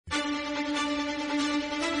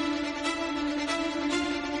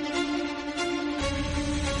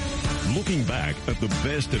Looking back at the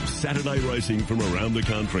best of Saturday racing from around the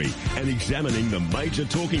country and examining the major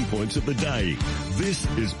talking points of the day. This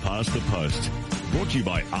is Past the Post. Brought to you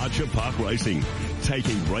by Archer Park Racing,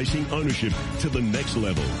 taking racing ownership to the next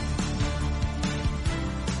level.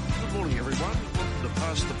 Good morning, everyone. Welcome to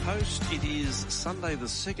Past the Post. It is Sunday the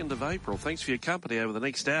 2nd of April. Thanks for your company over the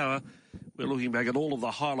next hour. We're looking back at all of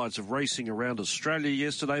the highlights of racing around Australia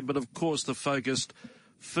yesterday, but of course the focus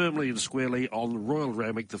firmly and squarely on Royal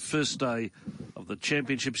Randwick, the first day of the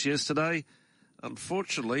championships yesterday.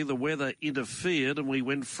 Unfortunately, the weather interfered and we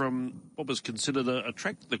went from what was considered a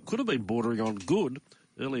track that could have been bordering on good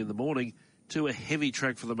early in the morning to a heavy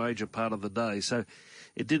track for the major part of the day. So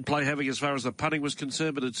it did play havoc as far as the punting was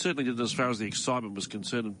concerned, but it certainly did as far as the excitement was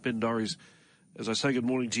concerned. And Ben Dorries, as I say good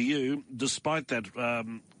morning to you, despite that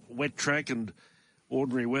wet track and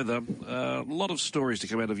ordinary weather, a lot of stories to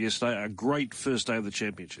come out of yesterday. A great first day of the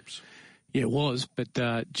championships. Yeah, it was,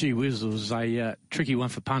 but gee whiz, it was a tricky one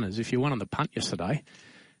for punters. If you won on the punt yesterday,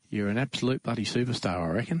 you're an absolute bloody superstar, I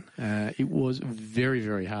reckon. It was very,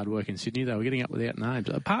 very hard work in Sydney. They were getting up without names.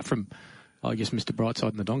 Apart from, I guess, Mr.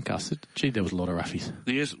 Brightside and the Doncaster, gee, there was a lot of roughies.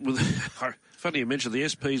 Funny you mentioned the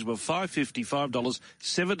SPs were $5.50, $5,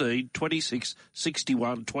 17, 26,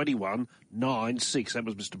 61, 21, 9, 6. That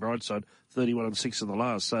was Mr. Brightside, 31 and 6 in the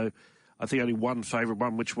last. So I think only one favourite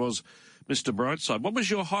one, which was Mr. Brightside. What was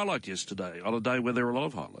your highlight yesterday on a day where there were a lot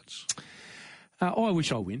of highlights? I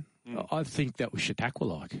wish I win. I think that was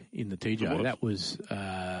Chautauqua-like in the TJ. That was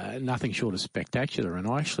nothing short of spectacular. And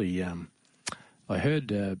I actually... I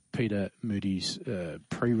heard Peter Moody's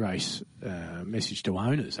pre-race message to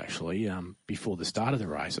owners, actually, before the start of the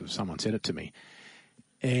race. Someone said it to me.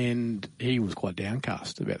 And he was quite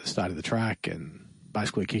downcast about the state of the track and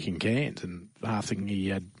basically kicking cans and half thinking he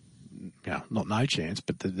had, not no chance,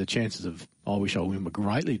 but the chances of I wish I win were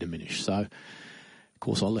greatly diminished. So, of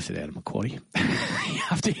course, I left it out of Macquarie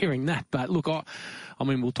after hearing that. But look, I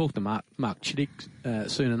mean, we'll talk to Mark Chittick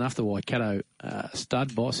soon enough, the Waikato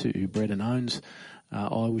stud boss who bred and owns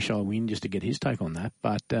I Wish I Win, just to get his take on that.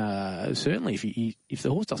 But certainly if the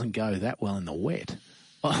horse doesn't go that well in the wet,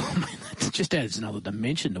 I mean, that just adds another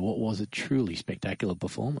dimension to what was a truly spectacular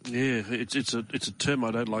performance. Yeah, it's a term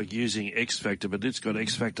I don't like using, X Factor, but it's got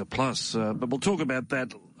X Factor Plus. But we'll talk about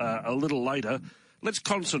that a little later. Let's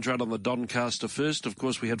concentrate on the Doncaster first. Of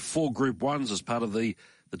course, we had 4 Group 1s as part of the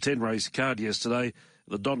 10-race card yesterday.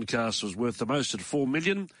 The Doncaster was worth the most at $4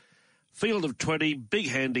 million. Field of 20, big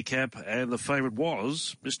handicap, and the favourite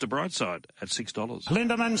was Mr. Brightside at $6.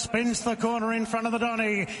 Lindemann spins the corner in front of the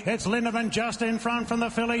Donny. It's Lindemann just in front from the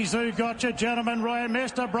filly. Zoo Gotcha, Gentleman Roy,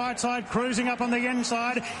 Mr. Brightside cruising up on the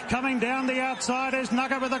inside. Coming down the outside is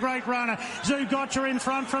Nugget with a great run. Zoo Gotcha in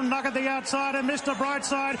front from Nugget the outside, and Mr.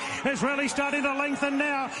 Brightside is really starting to lengthen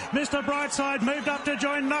now. Mr. Brightside moved up to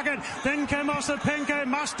join Nugget. Then came Osipenko,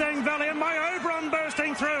 Mustang Valley, and My Oberon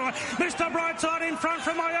bursting through. Mr. Brightside in front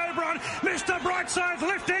from My Oberon. Mr. Brightside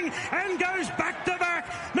lifting and goes back to back.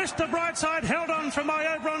 Mr. Brightside held on from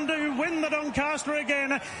My Oberon to win the Doncaster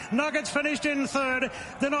again. Nuggets finished in third.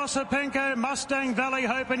 Then Osipenko, Mustang Valley,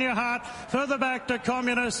 Hope in Your Heart. Further back to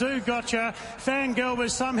Communist, Who Gotcha. Fangirl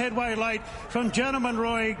with some headway late from Gentleman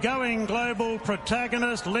Roy, Going Global,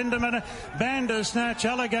 Protagonist, Lindemann, Bandersnatch,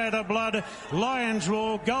 Alligator Blood, Lion's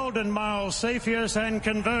Roar, Golden Mile, Cepheus and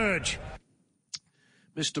Converge.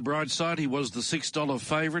 Mr. Brightside, he was the $6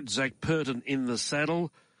 favourite. Zach Purton in the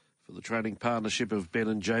saddle for the training partnership of Ben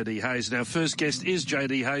and J.D. Hayes. And our first guest is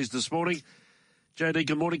J.D. Hayes this morning. J.D.,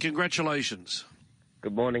 good morning. Congratulations.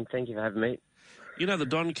 Good morning. Thank you for having me. You know, the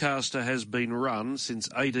Doncaster has been run since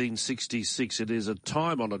 1866. It is a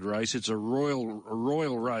time-honoured race. It's a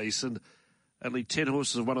royal race, and only 10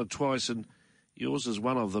 horses have won it twice, and yours is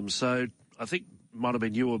one of them. So I think might have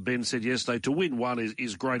been you or Ben said yesterday, to win one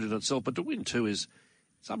is great in itself, but to win two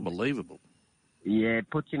it's unbelievable. Yeah,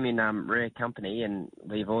 it puts him in rare company, and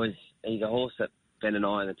he's a horse that Ben and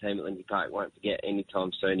I and the team at Lindsay Park won't forget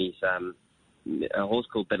anytime soon. He's a horse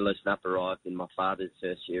called Better Listen Up arrived in my father's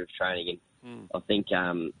first year of training, and I think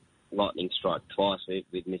lightning strike twice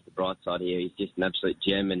with Mr. Brightside here. He's just an absolute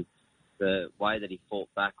gem, and the way that he fought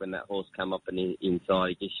back when that horse came up and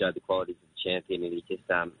inside, he just showed the qualities of the champion, and he just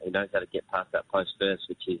he knows how to get past that post first,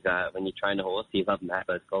 which is when you train a horse, you love him to have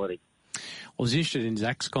those qualities. I was interested in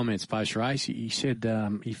Zach's comments post-race. He said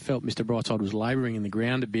he felt Mr. Brightside was labouring in the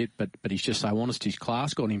ground a bit, but he's just so honest. His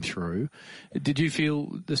class got him through. Did you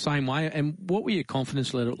feel the same way? And what were your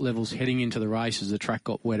confidence levels heading into the race as the track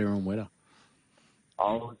got wetter and wetter?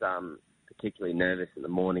 I was particularly nervous in the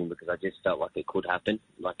morning because I just felt like it could happen.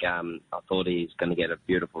 I thought he was going to get a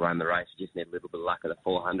beautiful run the race. He just needed a little bit of luck at the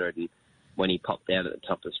 400, and when he popped out at the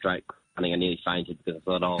top of the straight, I nearly fainted because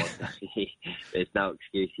I thought, there's no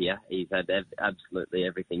excuse here. He's had absolutely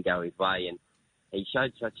everything go his way, and he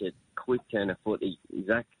showed such a quick turn of foot.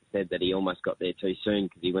 Zach said that he almost got there too soon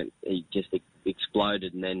because he just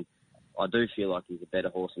exploded, and then I do feel like he's a better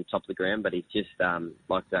horse on top of the ground, but he's just,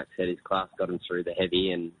 like Zach said, his class got him through the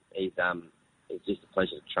heavy, and it's just a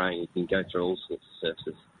pleasure to train. He can go through all sorts of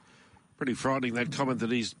surfaces. Pretty frightening, that comment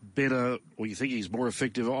that he's better, or you think he's more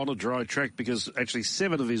effective on a dry track, because actually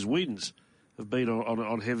 7 of his wins have been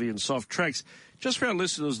on heavy and soft tracks. Just for our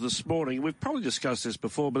listeners this morning, we've probably discussed this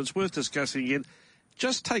before, but it's worth discussing again.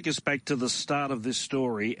 Just take us back to the start of this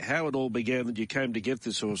story, how it all began that you came to get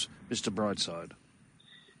this horse, Mr. Brightside.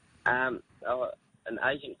 An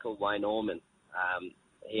agent called Wayne Orman,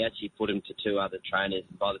 he actually put him to 2 other trainers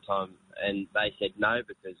by the time, and they said no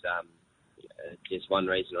because just one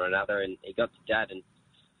reason or another, and he got to Dad, and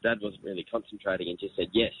Dad wasn't really concentrating and just said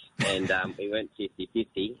yes, and we went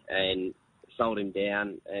 50-50 and sold him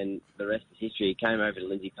down, and the rest is history. He came over to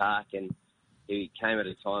Lindsay Park, and he came at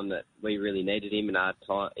a time that we really needed him in our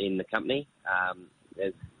time in the company,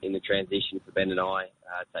 as in the transition for Ben and I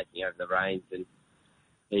taking over the reins, and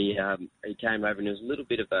he came over, and it was a little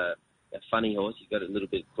bit of a funny horse. He got a little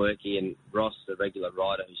bit quirky, and Ross, the regular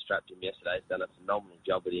rider who strapped him yesterday, has done a phenomenal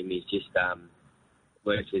job with him. He's just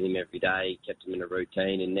worked with him every day, kept him in a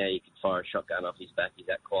routine, and now you can fire a shotgun off his back. He's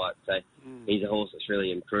that quiet. So he's a horse that's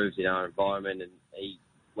really improved in our environment, and he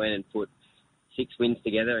went and put 6 wins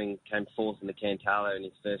together and came 4th in the Cantalo in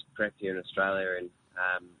his first prep here in Australia, and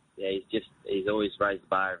he's always raised the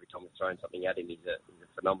bar every time we've thrown something at him. He's a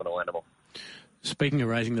phenomenal animal. Speaking of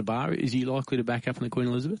raising the bar, is he likely to back up in the Queen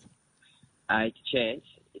Elizabeth? It's a chance.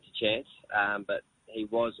 But he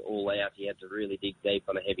was all out. He had to really dig deep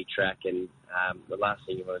on a heavy track, and the last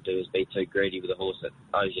thing you want to do is be too greedy with a horse that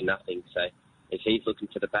owes you nothing. So if he's looking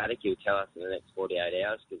for the paddock, he'll tell us in the next 48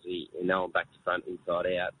 hours because we know him back to front, inside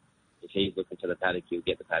out. If he's looking for the paddock, he'll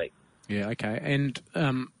get the paddock. Yeah, okay. And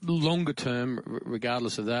longer term,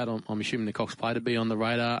 regardless of that, I'm assuming the Cox Plate to be on the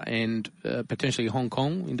radar, and potentially Hong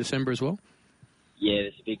Kong in December as well? Yeah,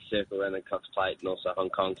 there's a big circle around the Cox Plate and also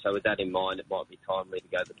Hong Kong. So with that in mind, it might be timely to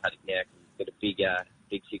go to the paddock now because he's got a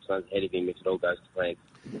big 6 months ahead of him if it all goes to plan.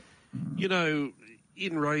 You know,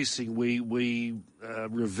 in racing, we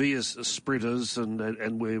revere sprinters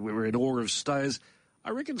and we're in awe of stayers.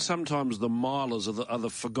 I reckon sometimes the milers are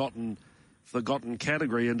the forgotten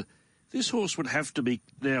category, and this horse would have to be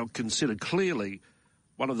now considered clearly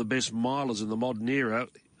one of the best milers in the modern era.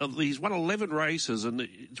 He's won 11 races, and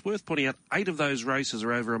it's worth pointing out 8 of those races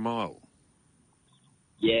are over a mile.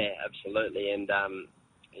 Yeah, absolutely, and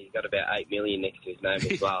he's got about 8 million next to his name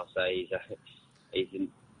as well. So I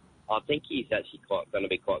think he's actually going to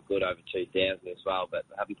be quite good over 2,000 as well. But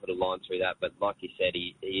I haven't put a line through that. But like you said,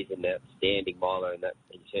 he is an outstanding miler, and that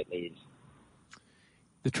he certainly is.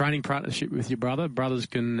 The training partnership with your brother. Brothers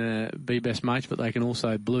can be best mates, but they can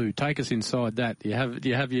also blue. Take us inside that. Do you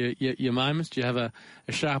have your moments? Do you have a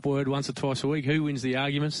sharp word once or twice a week? Who wins the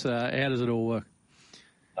arguments? How does it all work?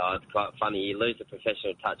 Oh, it's quite funny. You lose the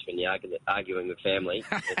professional touch when you're arguing with family.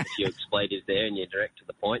 There's a few expletives there, and you're direct to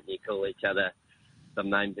the point. And you call each other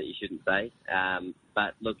some names that you shouldn't say.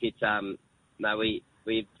 But look, it's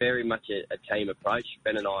we're very much a team approach.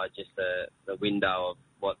 Ben and I are just the window of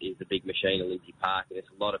what is the big machine at Lindsay Park, and there's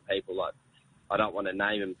a lot of people, like, I don't want to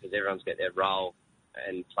name them because everyone's got their role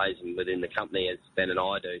and plays them within the company as Ben and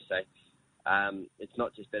I do. So it's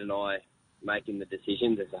not just Ben and I making the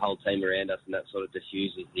decisions, there's a whole team around us, and that sort of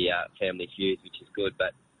diffuses the family feud, which is good.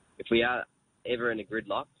 But if we are ever in a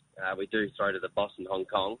gridlock, we do throw to the boss in Hong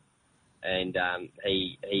Kong, and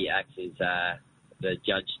he acts as the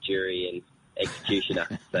judge, jury and executioner.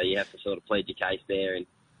 So you have to sort of plead your case there and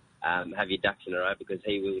have your ducks in a row, because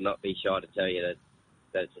he will not be shy to tell you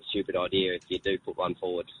that it's a stupid idea if you do put one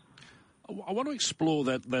forward. I want to explore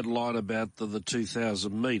that line about the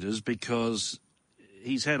 2,000 metres, because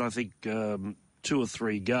he's had, I think, 2 or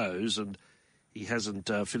 3 goes, and he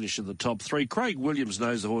hasn't finished in the top 3. Craig Williams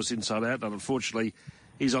knows the horse inside out, and unfortunately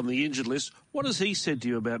he's on the injured list. What has he said to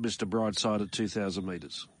you about Mr. Brightside at 2,000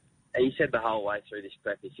 metres? He said the whole way through this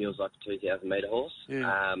prep he feels like a 2,000 metre horse.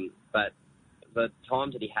 Yeah. But the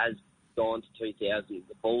times that he has gone to 2,000,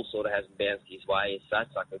 the ball sort of hasn't bounced his way as such.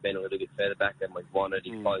 Like, we've been a little bit further back than we've wanted.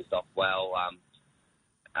 He closed off well.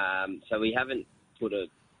 So we haven't put a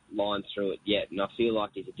line through it yet, and I feel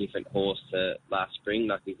like he's a different horse to last spring.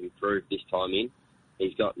 Like, he's improved this time in.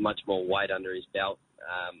 He's got much more weight under his belt,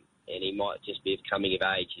 and he might just be coming of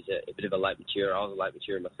age. He's a bit of a late maturer. I was a late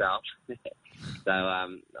maturer myself. So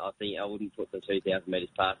I think I wouldn't put the 2,000 metres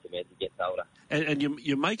past him as he gets older. And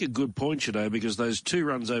you make a good point, you know, because those 2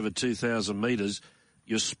 runs over 2,000 metres,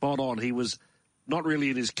 you're spot on. He was not really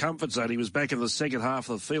in his comfort zone. He was back in the second half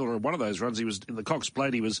of the field. Or one of those runs, he was in the Cox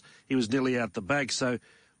Plate. He was nearly out the back. So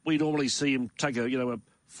we normally see him take a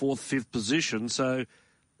fourth, fifth position. So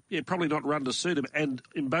yeah, probably not run to suit him. And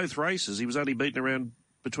in both races, he was only beaten around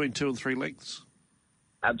between 2 and 3 lengths.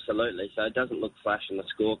 Absolutely. So it doesn't look flash on the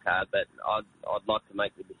scorecard, but I'd like to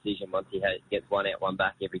make the decision once he gets one out, one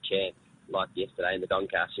back every chance, like yesterday in the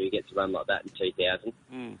Doncaster. He gets to run like that in 2000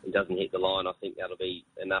 and doesn't hit the line. I think that'll be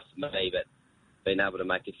enough for me, but been able to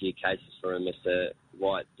make a few cases for him as to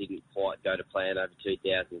why it didn't quite go to plan over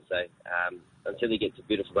 2000. So until he gets a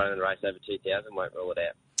beautiful run in the race over 2000, won't rule it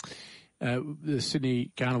out. The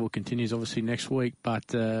Sydney Carnival continues obviously next week,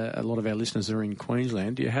 but a lot of our listeners are in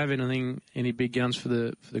Queensland. Do you have any big guns for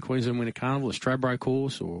the Queensland Winter Carnival, a Stradbroke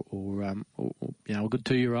horse, or a good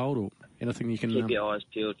 2-year-old, or anything you can? Keep your eyes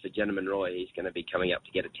peeled for Gentleman Roy. He's going to be coming up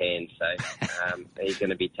to get a tan, so he's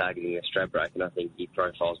going to be targeting the Stradbroke, and I think he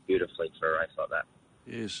profiles beautifully for a race like that.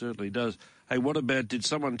 Yeah, certainly does. Hey, what about, did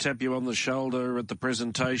someone tap you on the shoulder at the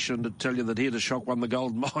presentation to tell you that Here to Shock won the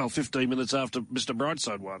Golden Mile 15 minutes after Mr.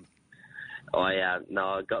 Brightside won? I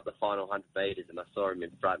got the final 100 metres and I saw him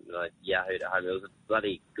in front and I yahooed at home. It was a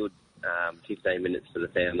bloody good 15 minutes for the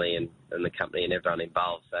family and the company and everyone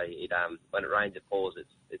involved. So when it rains, it pours.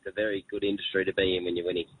 It's a very good industry to be in when you're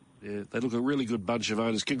winning. Yeah, they look a really good bunch of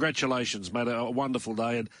owners. Congratulations, mate. A wonderful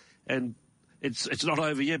day. And it's not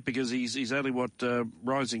over yet because he's only,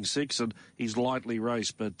 rising 6 and he's lightly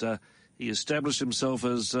raced. But he established himself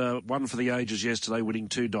as one for the ages yesterday, winning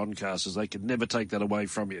 2 Doncasters. They could never take that away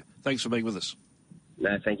from you. Thanks for being with us.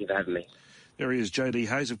 No, thank you for having me. There he is, J.D.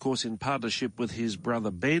 Hayes, of course, in partnership with his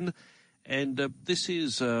brother Ben. And this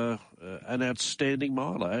is an outstanding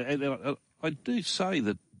miler. And I do say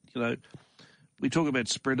that, we talk about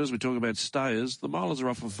sprinters, we talk about stayers. The milers are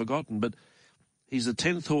often forgotten, but he's the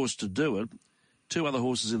 10th horse to do it. 2 other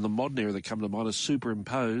horses in the modern era that come to mind are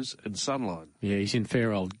Superimpose and Sunline. Yeah, he's in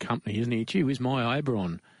fair old company, isn't he? Gee whiz, my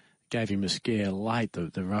Oberon gave him a scare late,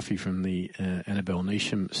 the roughie from the Annabelle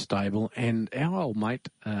Neesham stable. And our old mate,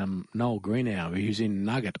 Noel Greenhow, who's in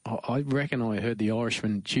Nugget, I reckon I heard the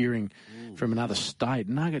Irishman cheering from another state.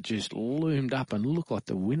 Nugget just loomed up and looked like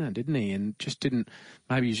the winner, didn't he? And just didn't,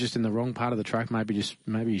 maybe he's just in the wrong part of the track, maybe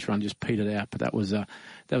his run just petered out. But that was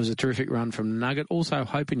a terrific run from Nugget. Also,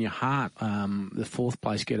 Hope in Your Heart, the 4th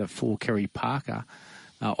place getter for Kerry Parker,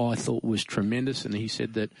 I thought was tremendous, and he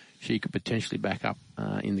said that she could potentially back up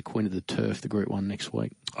in the Queen of the Turf, the Group 1 next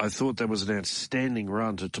week. I thought that was an outstanding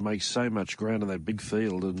run to make so much ground in that big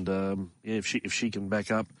field, and if she can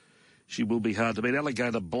back up, she will be hard to beat.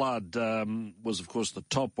 Alligator Blood was, of course, the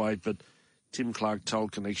top weight, but Tim Clark Toll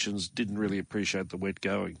Connections didn't really appreciate the wet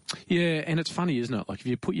going. Yeah, and it's funny, isn't it? Like if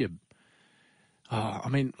you put your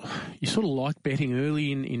you sort of like betting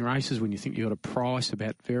early in races when you think you've got a price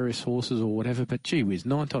about various horses or whatever, but gee whiz,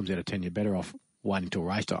 9 times out of 10 you're better off waiting till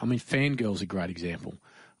race time. Fangirl's a great example.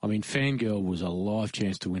 Fangirl was a live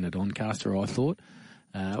chance to win at Doncaster, I thought.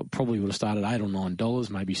 Probably would have started $8 or $9,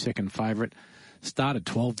 maybe second favourite. Started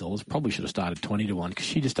 $12, probably should have started 20 to 1 because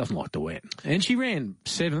she just doesn't like the wet. And she ran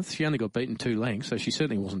 7th. She only got beaten 2 lengths, so she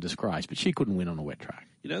certainly wasn't disgraced, but she couldn't win on a wet track.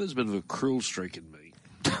 There's a bit of a cruel streak in me.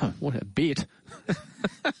 What a bit.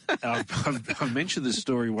 I've mentioned this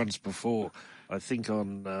story once before, I think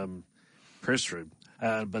on Press Room.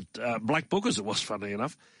 But Black Bookers, it was, funny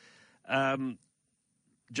enough.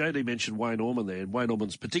 JD mentioned Wayne Orman there, and Wayne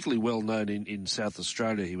Orman's particularly well known in South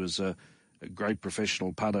Australia. He was a great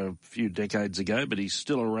professional punter a few decades ago, but he's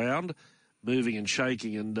still around, moving and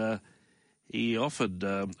shaking, and he offered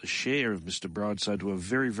a share of Mr. Brightside to a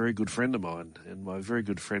very, very good friend of mine, and my very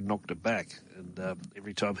good friend knocked it back. And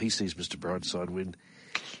every time he sees Mr. Brightside win,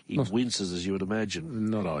 he winces, as you would imagine.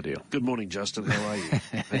 Not ideal. Good morning, Justin. How are you?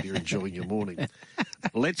 Hope you're enjoying your morning.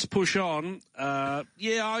 Let's push on. Mr.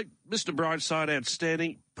 Brightside,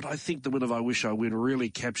 outstanding, but I think the win of I Wish I Win really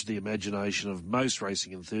captured the imagination of most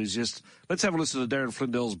racing enthusiasts. Let's have a listen to Darren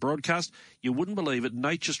Flindell's broadcast. You wouldn't believe it.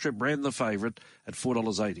 Nature Strip ran the favourite at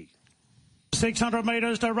 $4.80. 600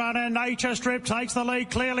 metres to run, and Nature Strip takes the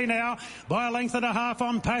lead clearly now by a length and a half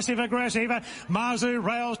on Passive Aggressive. Marzu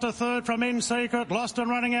rails to third from In Secret, lost and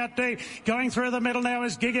running out deep. Going through the middle now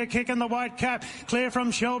is Giga Kick in the white cap, clear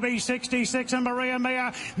from Shelby 66 and Maria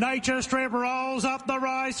Mia. Nature Strip rolls up the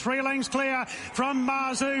rise, 3 lengths clear from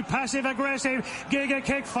Marzu. Passive Aggressive, Giga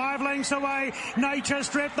Kick 5 lengths away. Nature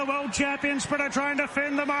Strip, the world champion sprinter, trying to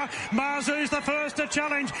fend them off. Marzu's the first to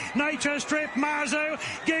challenge. Nature Strip, Marzu,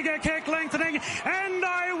 Giga Kick length and listening, and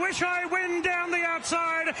I Wish I Win down the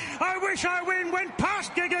outside. I Wish I Win went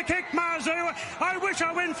past Giga Kick Marzu. I Wish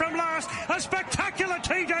I Win from last. A spectacular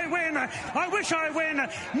TJ win. I Wish I Win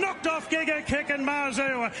knocked off Giga Kick and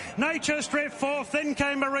Marzu. Nature Strip fourth, then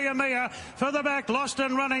came Maria Mia. Further back, Lost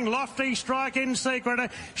and Running, Lofty Strike in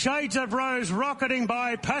secret. Shades of Rose rocketing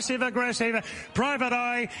by, Passive Aggressive, Private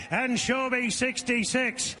Eye and Shorby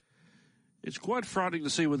 66. It's quite frightening to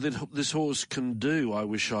see what this horse can do, I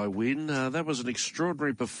Wish I Win. That was an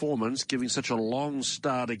extraordinary performance, giving such a long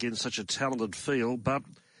start against such a talented field, but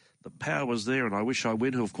the power was there, and I Wish I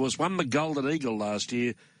Win, who, of course, won the Golden Eagle last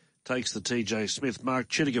year, takes the TJ Smith. Mark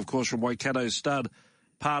Chittick, of course, from Waikato stud,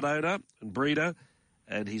 part owner and breeder,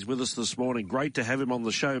 and he's with us this morning. Great to have him on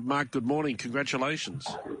the show. Mark, good morning. Congratulations.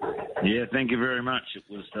 Yeah, thank you very much. It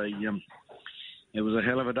was a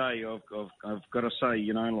hell of a day. I've got to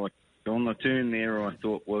say, like, on the turn there, I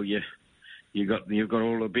thought, well, you've got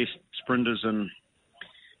all the best sprinters in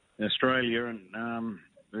Australia, and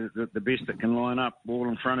the best that can line up all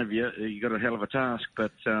in front of you. You got a hell of a task,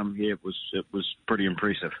 but it was pretty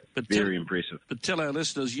impressive, very impressive. But tell our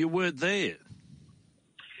listeners, you weren't there.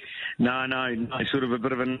 No, sort of a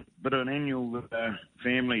bit of an annual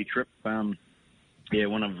family trip. One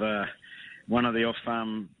of the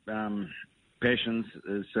off-farm passions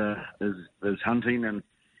is hunting, and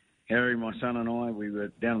Harry, my son, and I, we were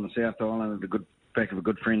down in the South Island at back of a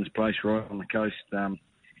good friend's place right on the coast. No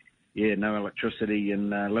electricity and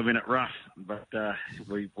living it rough, but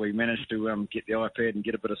we managed to get the iPad and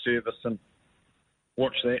get a bit of service and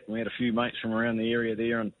watch that. We had a few mates from around the area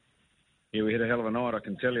there, and we had a hell of a night, I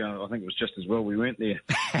can tell you. I think it was just as well we weren't there.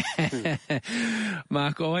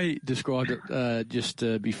 Mark, I described it just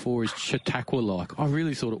before as Chautauqua-like. I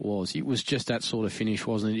really thought it was. It was just that sort of finish,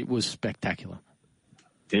 wasn't it? It was spectacular.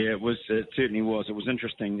 Yeah, it was. It certainly was. It was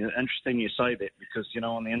interesting. Interesting you say that, because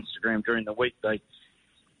on the Instagram during the week they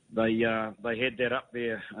had that up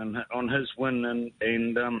there and on his win,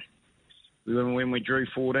 and when we drew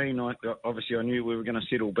 14, obviously I knew we were going to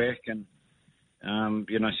settle back, and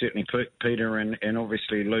certainly Peter and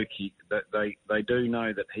obviously Luke, they do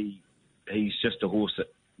know that he's just a horse that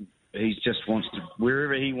he just wants to,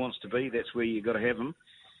 wherever he wants to be, that's where you got to have him,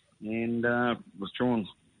 and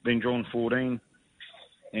been drawn 14.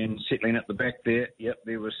 And settling at the back there,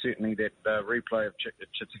 there was certainly that replay of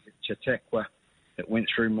Chautauqua that went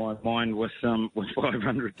through my mind with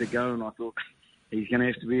 500 to go, and I thought he's going to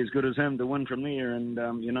have to be as good as him to win from there. And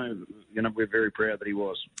we're very proud that he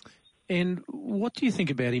was. And what do you think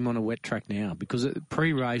about him on a wet track now? Because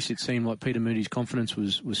pre-race, it seemed like Peter Moody's confidence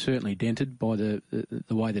was certainly dented by the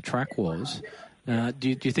way the track was. Do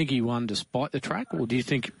you think he won despite the track, or do you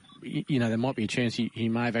think there might be a chance he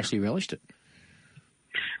may have actually relished it?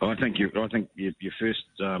 I think your first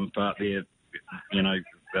part there,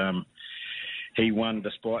 he won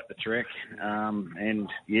despite the track, and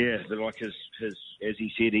like his as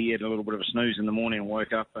he said, he had a little bit of a snooze in the morning and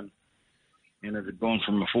woke up and it had gone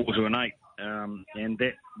from a 4 to an 8, and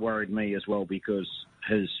that worried me as well, because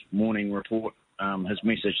his morning report, his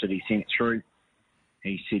message that he sent through,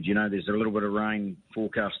 he said, there's a little bit of rain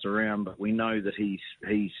forecast around, but we know that he's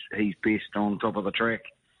best on top of the track.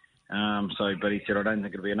 But he said, I don't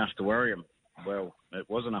think it'll be enough to worry him. Well, it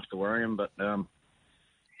was enough to worry him, but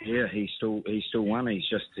he still won. He's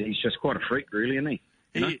just quite a freak, really, isn't he?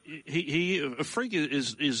 A freak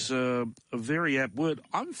is a very apt word.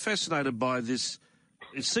 I'm fascinated by this.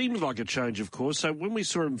 It seems like a change, of course. So when we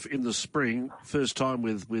saw him in the spring, first time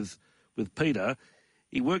with Peter,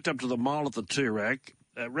 he worked up to the mile at the Toorak,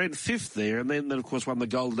 ran 5th there, and then of course won the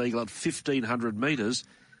Golden Eagle at 1,500 metres.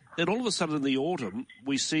 Then all of a sudden in the autumn,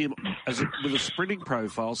 we see him with a sprinting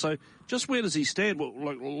profile. So just where does he stand?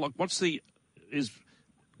 What's he's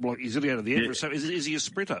going to go to the end. So is he a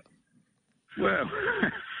sprinter? Well,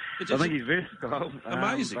 I think he's versatile.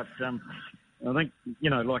 Amazing. I think,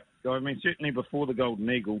 certainly before the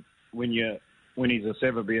Golden Eagle, when he's a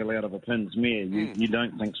Savabeel out of a Pins mare, you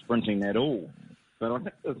don't think sprinting at all. But I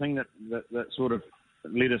think the thing that sort of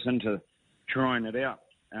led us into trying it out,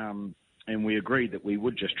 and we agreed that we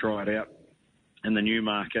would just try it out in the new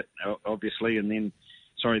market, obviously, and then,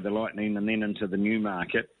 the Lightning, and then into the new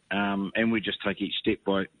market, and we just take each step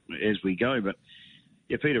as we go. But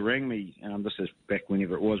Peter rang me, this is back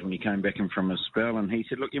whenever it was, when he came back in from his spell, and he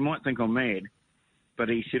said, look, you might think I'm mad, but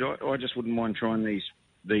he said, I just wouldn't mind trying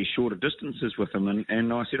these shorter distances with him.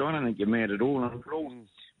 And I said, I don't think you're mad at all. And it all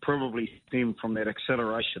probably stemmed from that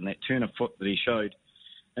acceleration, that turn of foot that he showed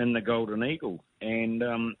in the Golden Eagle. And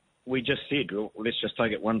we just said, well, let's just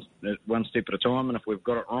take it one step at a time, and if we've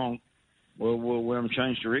got it wrong, we'll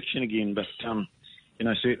change direction again. But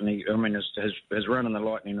certainly, I mean, his run in the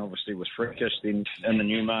Lightning obviously was freakish. Then in the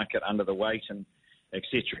Newmarket, under the weight, and et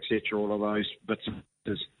cetera, all of those bits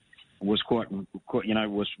was quite,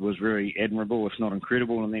 was very admirable, if not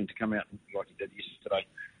incredible. And then to come out like he did yesterday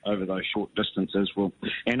over those short distances, well,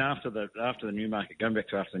 and after the Newmarket, going back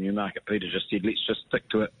to after the Newmarket, Peter just said, let's just stick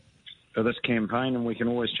to it for this campaign, and we can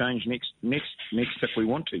always change next if we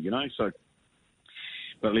want to, So.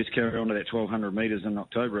 But let's carry on to that 1,200 metres in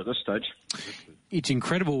October at this stage. It's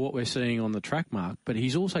incredible what we're seeing on the track, Mark, but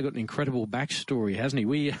he's also got an incredible backstory, hasn't he?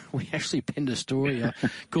 We actually penned a story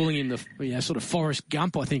calling him the sort of Forrest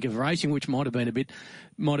Gump, I think, of racing, which might have been a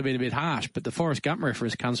bit harsh. But the Forrest Gump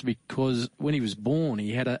reference comes because when he was born,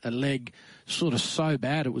 he had a leg sort of so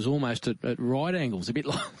bad it was almost at right angles, a bit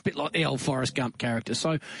like the old Forrest Gump character.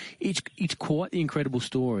 So it's quite the incredible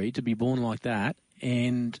story to be born like that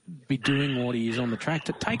and be doing what he is on the track.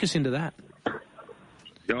 To take us into that.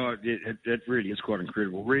 Oh, it really is quite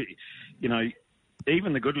incredible. Really,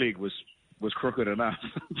 even the good leg was crooked enough,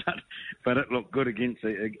 but it looked good against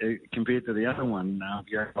compared to the other one.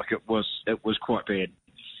 Like it was quite bad. It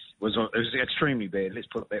was extremely bad. Let's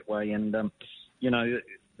put it that way. And the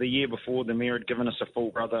year before, the mare had given us a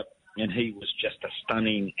full brother, and he was just a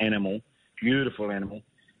stunning animal, beautiful animal.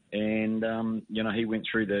 And, he went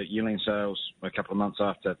through the yearling sales a couple of months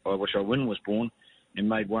after I Wish I Win was born and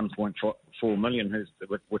made 1.4 million,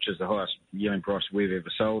 which is the highest yearling price we've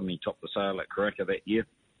ever sold. And he topped the sale at Karaka that year.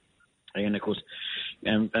 And, of course,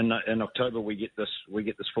 in October we get this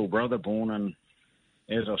full brother born. And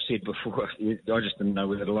as I've said before, I just didn't know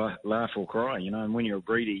whether to laugh or cry, And when you're a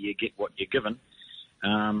breeder, you get what you're given.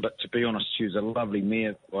 But to be honest, she was a lovely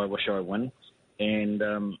mare, I Wish I Win.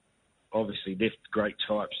 And... obviously left great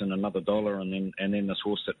types and another dollar, and then this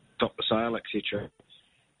horse that topped the sale, etc.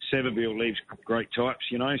 Savabeel leaves great types,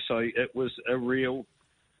 so it was a real,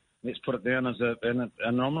 let's put it down as an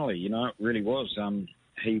anomaly, it really was.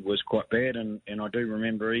 He was quite bad, and I do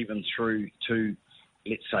remember even through to,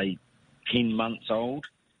 let's say, 10 months old,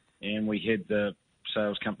 and we had the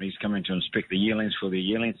sales companies coming to inspect the yearlings for their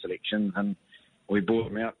yearling selections, and we bought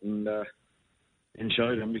them out and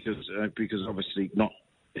showed them because obviously not.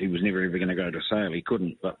 He was never ever going to go to sale. He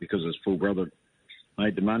couldn't, but because his full brother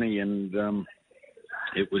made the money, and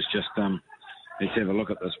it was just, let's have a look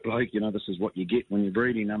at this bloke. This is what you get when you're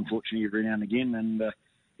breeding, unfortunately, every now and again. And,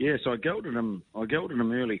 so I gelded him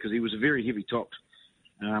early because he was a very heavy-topped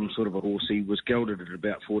sort of a horse. He was gelded at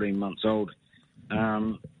about 14 months old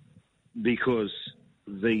because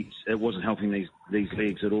it wasn't helping these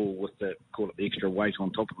legs at all with the extra weight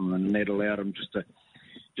on top of them, and that allowed him just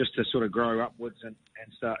to sort of grow upwards and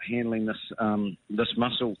start handling this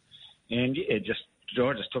muscle. And I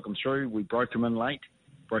just took him through. We broke him in late,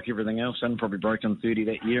 broke everything else in, probably broke him 30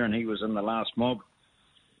 that year, and he was in the last mob.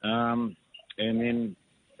 And then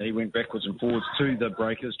he went backwards and forwards to the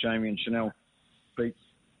breakers. Jamie and Chanel beats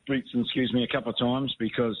him, a couple of times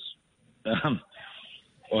because I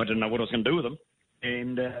didn't know what I was going to do with him.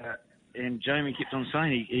 And Jamie kept on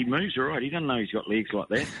saying he moves all right. He doesn't know he's got legs like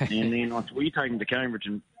that. And then I said, will you take him to Cambridge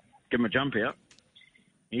and give him a jump out?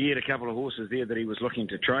 He had a couple of horses there that he was looking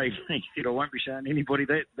to trade. He said, I won't be showing anybody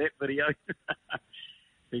that video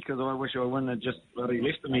because I Wish I Win had just bloody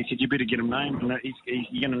left him. He said, you better get him named. And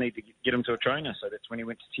you're going to need to get him to a trainer. So that's when he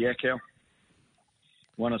went to Tiakau.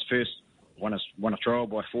 Won a trial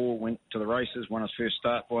by 4, went to the races, won his first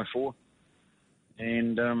start by 4.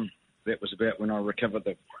 And that was about when I recovered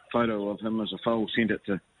the photo of him as a foal, sent it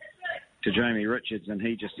to Jamie Richards, and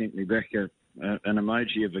he just sent me back an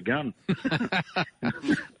emoji of a gun.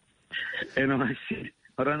 And I said,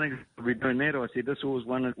 I don't think we're doing that. I said, this horse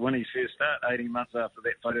won his first start 18 months after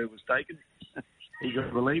that photo was taken. He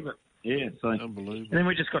couldn't believe it. Yeah, so unbelievable. And then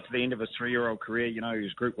we just got to the end of his 3-year-old career. He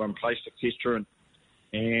was Group 1 placed, etc.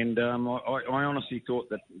 And I honestly thought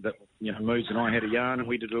that Moose and I had a yarn, and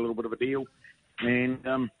we did a little bit of a deal. And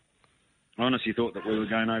I honestly thought that we were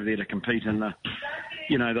going over there to compete in the,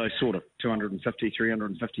 those sort of $250,000,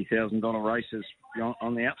 $350,000 races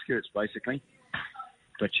on the outskirts, basically.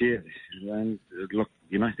 But yeah, and look,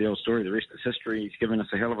 the old story, the rest is history. He's given us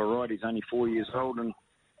a hell of a ride. He's only 4 years old,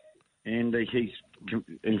 and he's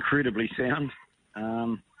incredibly sound.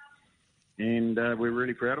 And we're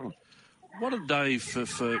really proud of him. What a day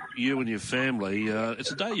for you and your family.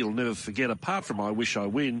 It's a day you'll never forget. Apart from I Wish I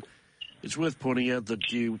Win, it's worth pointing out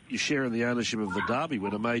that you share in the ownership of the Derby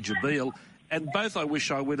winner, Major Beale, and both I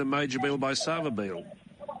Wish I Win and Major Beale by Savabeel.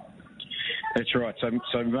 That's right.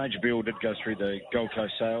 So Major Beale did go through the Gold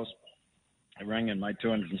Coast sales. He rang and made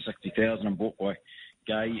 $260,000 and bought by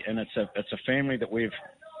Gay, and it's a family that we've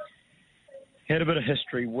had a bit of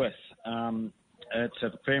history with. it's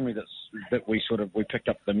a family that we picked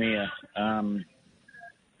up the mare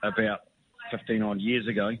about 10 or 15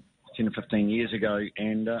 years ago,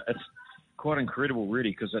 and it's quite incredible,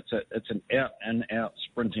 really, because it's an out-and-out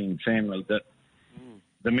sprinting family that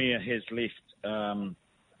the mare has left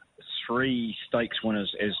 3 stakes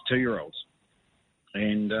winners as 2-year-olds.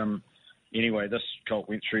 And anyway, this colt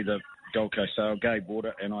went through the Gold Coast sale. Gay bought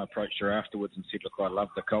it, and I approached her afterwards and said, look, I love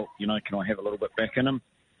the colt. You know, can I have a little bit back in him?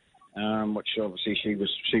 Which obviously she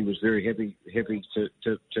was very happy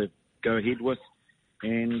to go ahead with.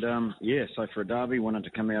 And so for a Derby, wanting to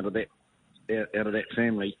come out of that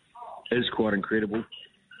family is quite incredible.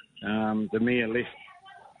 The mare left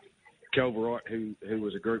Calverite, who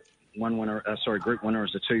was a Group 1 winner, Group winner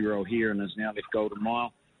as a 2-year-old here, and has now left Golden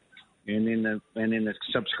Mile. And then the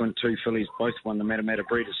subsequent 2 fillies both won the Matamata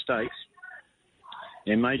Breeders' Stakes.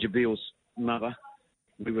 And Major Beale's mother,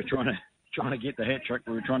 we were trying to get the hat trick.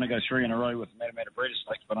 We were trying to go 3 in a row with the Matamata Breeders'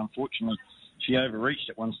 Stakes, but unfortunately she overreached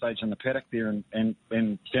at one stage in the paddock there and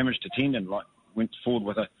damaged a tendon, like went forward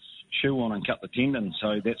with a shoe on and cut the tendon.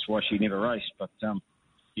 So that's why she never raced. But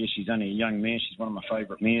she's only a young mare. She's one of my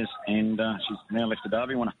favourite mares, and she's now left a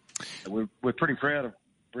Derby winner. So we're pretty proud of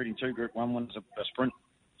breeding 2 Group 1 winners, a sprint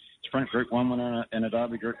Group 1 winner and a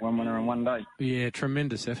Derby Group 1 winner in one day. Yeah,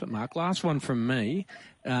 tremendous effort, Mark. Last one from me.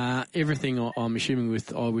 Everything I'm assuming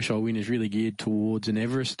with I Wish I Win is really geared towards an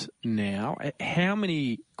Everest now. How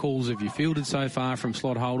many calls have you fielded so far from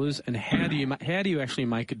slot holders, and how do you actually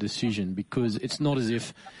make a decision? Because it's not as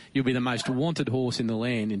if you'll be the most wanted horse in the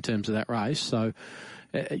land in terms of that race. So,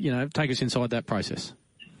 take us inside that process.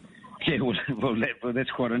 Yeah, well,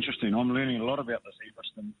 that's quite interesting. I'm learning a lot about this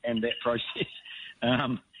Everest and that process.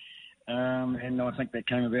 And I think that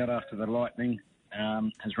came about after the Lightning,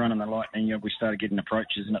 his run in the Lightning. We started getting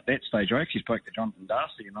approaches, and at that stage I actually spoke to Jonathan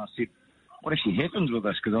Darcy, and I said, what actually happens with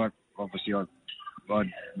this? Because I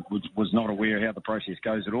was not aware how the process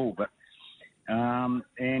goes at all. But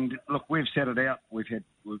and look, we've set it out.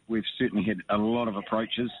 We've certainly had a lot of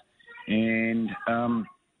approaches, and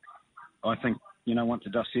I think once the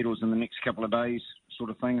dust settles in the next couple of days, sort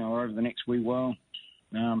of thing, or over the next wee while,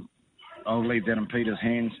 I'll leave that in Peter's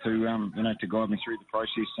hands to guide me through the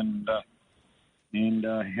process and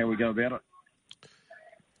how we go about it.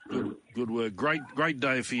 Good work. Great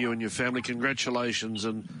day for you and your family. Congratulations,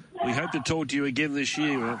 and we hope to talk to you again this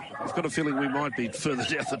year. I've got a feeling we might be further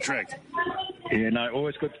down the track. Yeah, no,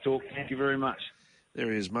 always good to talk. Thank you very much.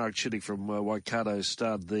 There he is, Mark Chittick from Waikato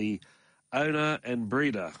Stud, the owner and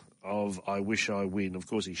breeder of I Wish I Win. Of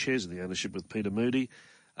course, he shares the ownership with Peter Moody.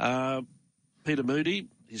 Peter Moody,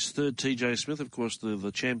 his third TJ Smith, of course,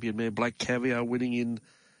 the champion mare Black Caviar, winning in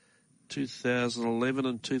 2011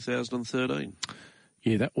 and 2013.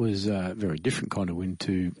 Yeah, that was a very different kind of win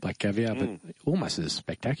to Black Caviar, but almost as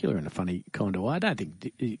spectacular in a funny kind of way. I don't think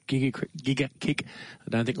Giga Kick, I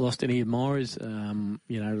don't think lost any admirers.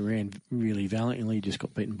 Ran really valiantly, just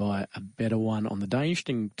got beaten by a better one on the day.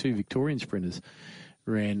 Interesting, 2 Victorian sprinters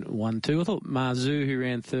ran 1-2. I thought Marzu, who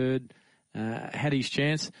ran third, had his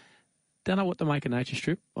chance. Don't know what to make of Nature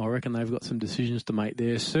Strip. I reckon they've got some decisions to make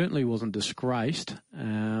there. Certainly wasn't disgraced,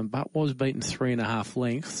 but was beaten 3.5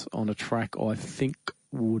 lengths on a track I think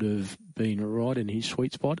would have been right in his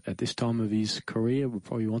sweet spot at this time of his career.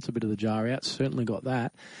 Probably wants a bit of the jar out. Certainly got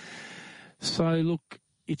that. So, look,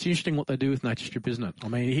 it's interesting what they do with Nature Strip, isn't it? I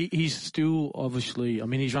mean, he's still obviously,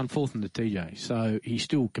 he's run 4th in the TJ, so he's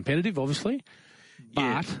still competitive, obviously,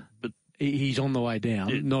 but he's on the way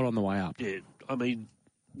down, not on the way up. Yeah,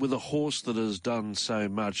 with a horse that has done so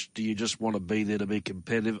much, do you just want to be there to be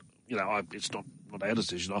competitive? It's not our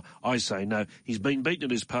decision. I say no. He's been beaten in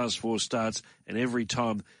his past 4 starts, and every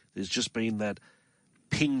time there's just been that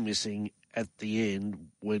ping missing at the end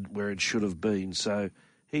where it should have been. So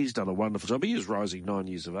he's done a wonderful job. He is rising 9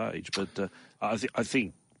 years of age, but I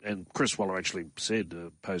think, and Chris Waller actually said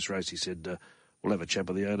post-race, he said, we'll have a chat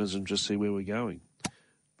with the owners and just see where we're going.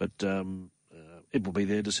 But it will be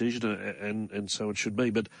their decision, and so it should be.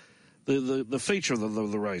 But the feature of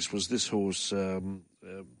the race was this horse. Come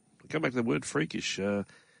back to the word freakish.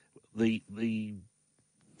 The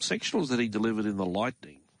sectionals that he delivered in the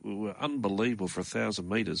Lightning were unbelievable for 1,000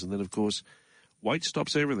 metres, and then of course weight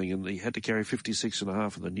stops everything, and he had to carry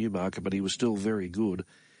 56.5 in the Newmarket, but he was still very good,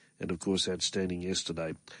 and of course outstanding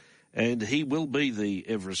yesterday. And he will be the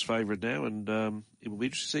Everest favourite now, and it will be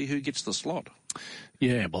interesting to see who gets the slot.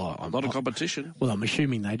 Yeah, well, a lot of competition. Well, I'm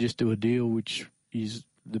assuming they just do a deal which is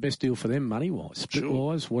the best deal for them money-wise,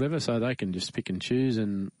 split-wise, whatever, so they can just pick and choose,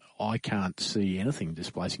 and I can't see anything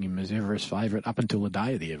displacing him as Everest favourite up until the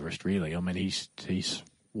day of the Everest, really. He's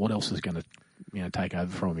what else is going to take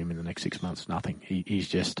over from him in the next 6 months? Nothing. He's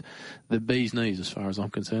just the bee's knees as far as I'm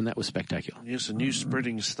concerned. That was spectacular. Yes, a new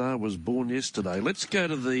spreading star was born yesterday. Let's go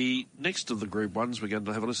to the next of the Group 1s we're going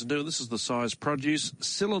to have a listen to. This is the size produce.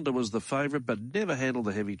 Cylinder was the favourite, but never handled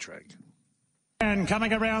the heavy track. And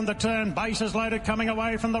coming around the turn, bases loaded, coming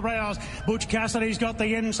away from the rails. Butch Cassidy's got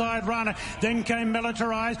the inside run. Then came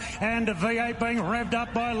Militarise, and V8 being revved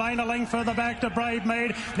up by Lane a length further back to Brave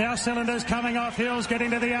Mead. Now Cylinders coming off hills, getting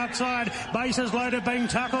to the outside. Bases loaded, being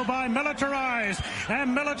tackled by Militarise.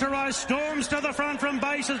 And Militarise storms to the front from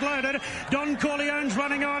bases loaded. Don Corleone's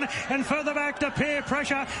running on, and further back to Peer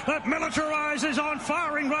Pressure. But Militarise is on,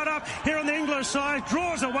 firing right up here on the English side.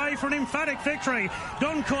 Draws away for an emphatic victory.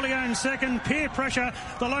 Don Corleone second, Peer Pressure,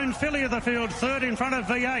 the lone filly of the field, third in front of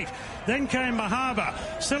V8. Then came Mahaba.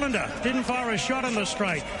 Cylinder didn't fire a shot in the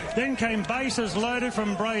straight. Then came Bases Loaded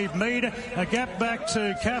from Brave Mead. A gap back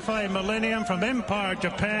to Cafe Millennium from Empire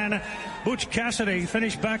Japan. Butch Cassidy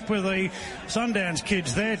finished back with the Sundance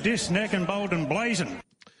kids there, Dis, Neck and Bold and Blazin'.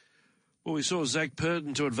 Well, we saw Zach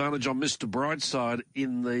Purden to advantage on Mr. Brightside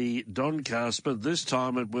in the Doncaster, but this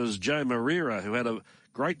time it was Joe Moreira who had a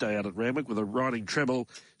great day out at Randwick with a riding treble,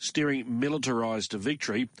 steering Militarised to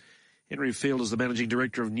victory. Henry Field is the Managing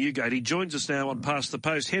Director of Newgate. He joins us now on Past the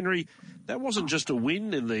Post. Henry, that wasn't just a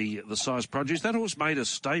win in the size produce. That horse made a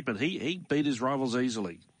statement. He beat his rivals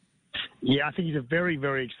easily. Yeah, I think he's a very,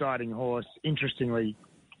 very exciting horse. Interestingly,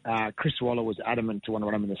 Chris Waller was adamant to want to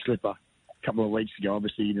run him in the slipper a couple of weeks ago.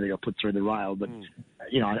 Obviously, he got put through the rail, but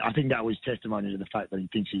I think that was testimony to the fact that he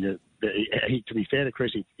thinks to be fair to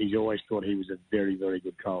Chris, he's always thought he was a very, very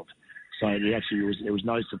good colt. So it was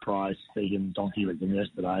no surprise to see him donkey with him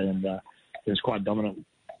yesterday, and he was quite dominant.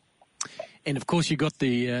 And of course, you got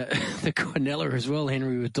the Quinella as well,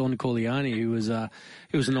 Henry, with Don Corleone, who was a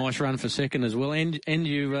nice run for second as well, and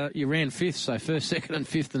you ran fifth, so first, second, and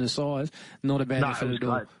fifth in the size, not a bad effort at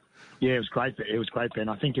all. Yeah, it was great. It was great, Ben.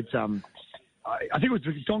 I think it's I think it was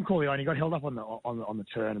Don Corleone. He got held up on the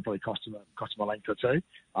turn and probably cost him a length or two.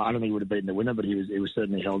 I don't think he would have beaten the winner, but he was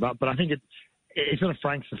certainly held up. But I think it sort of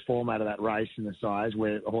franks the format of that race in the size,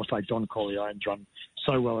 where a horse like Don Corleone's run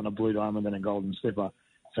so well in a Blue Diamond and a Golden Slipper.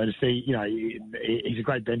 So to see, he's a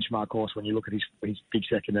great benchmark horse when you look at his big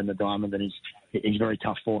second in the Diamond, and he's very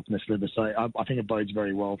tough fourth in the Slipper. So I think it bodes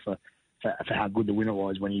very well for how good the winner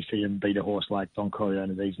was when you see him beat a horse like Don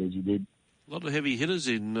Corleone as easily as he did. A lot of heavy hitters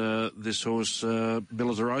in this horse,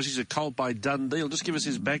 Militarise. He's a colt by Dundee. Just give us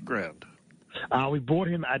his background. We bought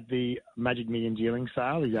him at the Magic Millions yearling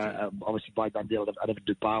sale. He's obviously by Dundee out of a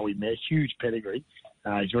Dubawi mare, huge pedigree.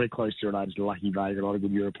 He's very close to related to Lucky Vega, a lot of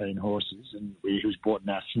good European horses. And he was bought in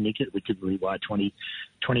our syndicate. We typically buy 20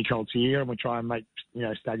 colts a year, and we try and make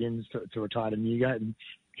stallions to retire to Newgate. And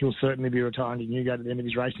he'll certainly be retiring to Newgate at the end of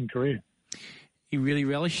his racing career. He really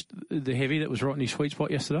relished the heavy that was right in his sweet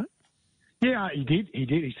spot yesterday? Yeah, he did.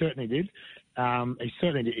 He certainly did.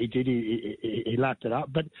 He lapped it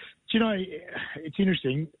up. But, it's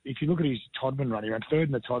interesting. If you look at his Todman run, he ran third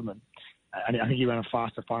in the Todman. And I think he ran a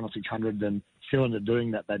faster final 600 than Cylinder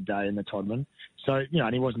doing that day in the Todman. So,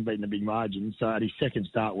 and he wasn't beating a big margin. So at his second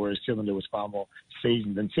start, whereas Cylinder was far more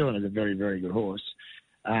seasoned, and Cylinder's a very, very good horse,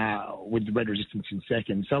 with the red resistance in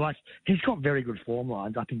second. So, he's got very good form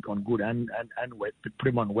lines, I think, on good and wet. But put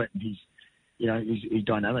him on wet and he's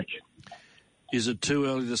dynamic. Is it too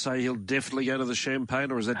early to say he'll definitely go to the Champagne,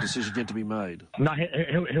 or is that decision yet to be made? No,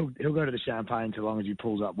 he'll go to the Champagne so long as he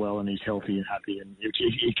pulls up well and he's healthy and happy. And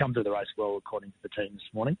he come to the race well, according to the team this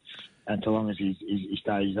morning. And so long as he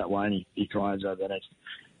stays that way and he thrives over the next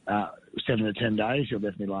 7 to 10 days, he'll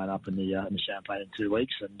definitely line up in the Champagne in 2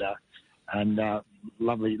 weeks. And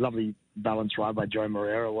lovely balanced ride by Joe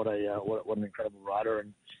Moreira. What an incredible rider.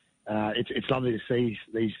 And it's lovely to see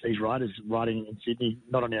these riders riding in Sydney,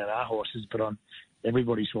 not only on our horses, but on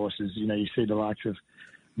everybody's horses. You see the likes of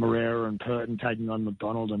Moreira and Purton taking on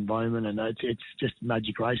McDonald and Bowman, and it's just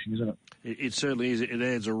magic racing, isn't it? It certainly is. It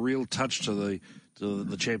adds a real touch to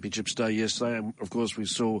the Championships Day yesterday, and of course we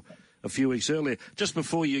saw a few weeks earlier. Just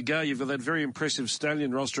before you go, you've got that very impressive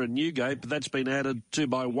stallion roster at Newgate, but that's been added 2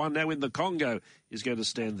 by 1. Now in the Congo is going to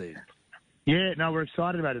stand there. Yeah, no, we're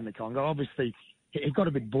excited about it in the Congo. Obviously, he got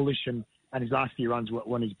a bit bullish and his last few runs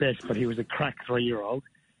weren't his best, but he was a crack 3-year-old.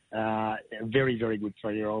 A very, very good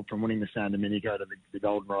 3-year-old, from winning the San Domenico to the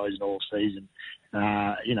Golden Rose and all season.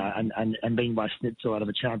 And being by Schnitzel out of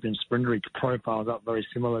a champion sprinter, he profiles up very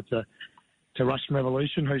similar to Russian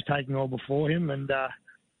Revolution, who's taking all before him. And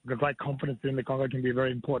we've got great confidence in the Congo can be a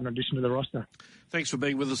very important addition to the roster. Thanks for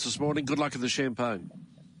being with us this morning. Good luck at the Champagne.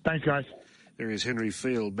 Thanks, guys. There is Henry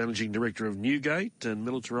Field, Managing Director of Newgate, and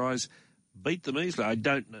Militarise beat them easily. I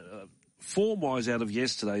don't form-wise out of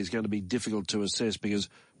yesterday is going to be difficult to assess because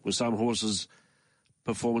were some horses'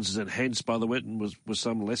 performances enhanced by the wet and was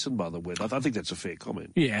some lessened by the wet? I think that's a fair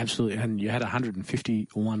comment. Yeah, absolutely. And you had a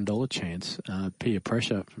 $151 chance, peer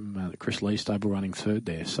pressure from Chris Lee stable running third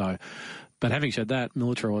there. So, but having said that,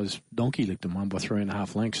 Militarised Donkey licked him 1 by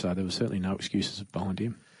 3.5 lengths, so there was certainly no excuses behind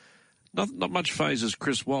him. Not much phases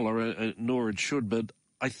Chris Waller, nor it should, but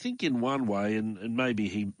I think in one way, and maybe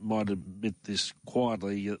he might admit this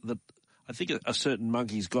quietly, that I think a certain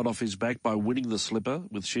monkey's got off his back by winning the slipper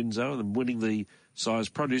with Shinzo and then winning the size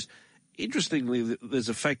produce. Interestingly, there's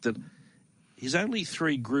a fact that his only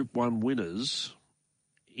 3 Group 1 winners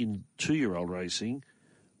in 2-year-old racing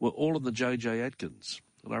were all in the J.J. Atkins.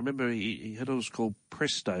 And I remember he had what was called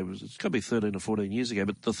Press Day. It's got to be 13 or 14 years ago,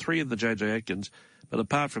 but the 3 of the J.J. Atkins, but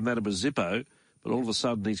apart from that, it was Zippo. But all of a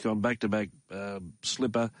sudden, he's gone back-to-back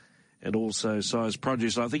slipper and also size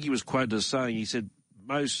produce. And I think he was quoted as saying, he said,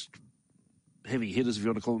 most heavy hitters, if you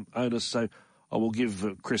want to call them owners, so I will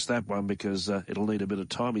give Chris that one because it'll need a bit of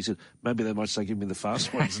time. He said, maybe they might say, give me the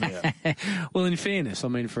fast ones now. Well, in fairness, I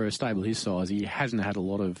mean, for a stable his size, he hasn't had a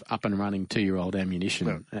lot of up-and-running 2-year-old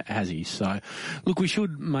ammunition, has he? So, look, we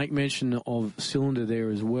should make mention of Cylinder there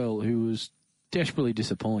as well, who was desperately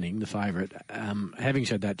disappointing, the favourite. Having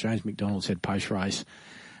said that, James McDonald said post-race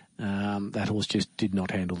that horse just did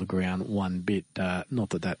not handle the ground one bit.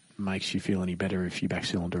 Not that makes you feel any better if you back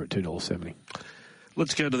Cylinder at $2.70.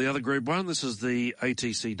 Let's go to the other Group 1. This is the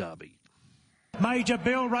ATC Derby. Major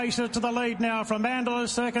Bill races to the lead now from Mandela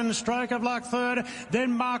second, Stroke of Luck third,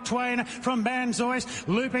 then Mark Twain from Manzois.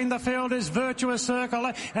 Looping the field is Virtuous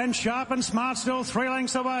Circle and Sharp and Smart still 3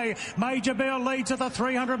 lengths away. Major Bill leads at the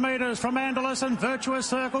 300 metres from Andalus and Virtuous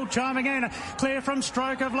Circle chiming in. Clear from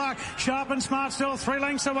Stroke of Luck. Sharp and Smart still 3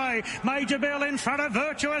 lengths away. Major Bill in front of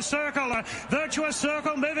Virtuous Circle. Virtuous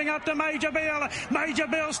Circle moving up to Major Bill. Major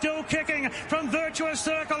Bill still kicking from Virtuous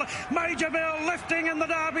Circle. Major Bill lifting in the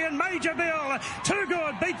Derby and Major Bill too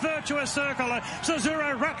good, beat Virtuous Circle.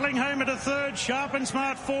 Cesuro rattling home into third, Sharp and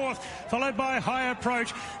Smart fourth, followed by High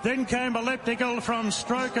Approach. Then came Elliptical from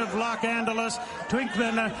Stroke of Luck, Andalus.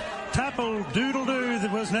 Twinkman, Tapple, Doodle-Doo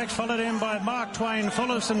that was next, followed in by Mark Twain,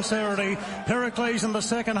 full of sincerity. Pericles in the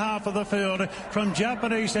second half of the field from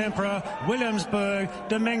Japanese Emperor, Williamsburg,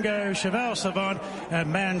 Domingo, Cheval Savant,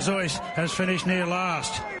 and Manzois has finished near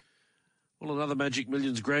last. Well, another Magic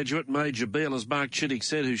Millions graduate, Major Bill, as Mark Chittick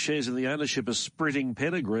said, who shares in the ownership a sprinting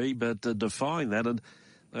pedigree, but defying that. And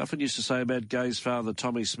I often used to say about Gay's father,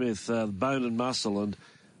 Tommy Smith, bone and muscle, and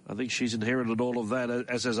I think she's inherited all of that,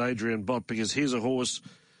 as has Adrian Bott, because here's a horse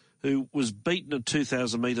who was beaten at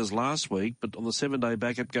 2,000 metres last week, but on the 7-day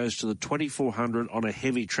backup goes to the 2,400 on a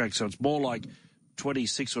heavy track, so it's more like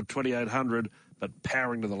 26 or 2,800, but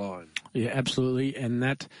powering to the line. Yeah, absolutely, and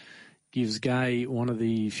that gives Gay one of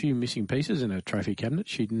the few missing pieces in her trophy cabinet.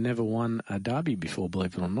 She'd never won a derby before,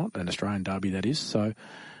 believe it or not, an Australian derby that is. So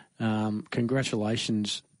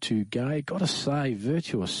congratulations to Gay. Got to say,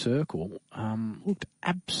 Virtuous Circle looked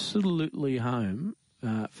absolutely home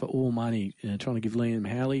for all money, trying to give Liam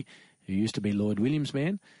Howley, who used to be Lloyd Williams'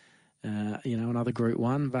 man, another Group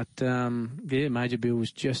 1. But, Major Bill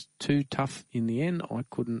was just too tough in the end. I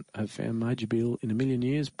couldn't have found Major Bill in a million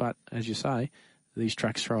years, but as you say, these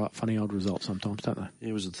tracks throw up funny old results sometimes, don't they?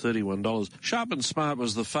 It was at $31. Sharp and Smart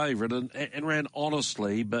was the favourite and ran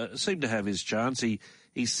honestly, but seemed to have his chance. He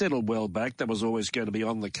settled well back. That was always going to be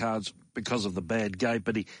on the cards because of the bad gate,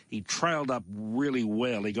 but he trailed up really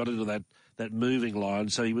well. He got into that moving line,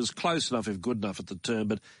 so he was close enough, if good enough, at the turn,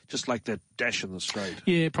 but just like that dash in the straight.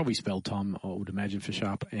 Yeah, probably spell time, I would imagine, for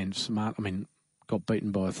Sharp and Smart. I mean, got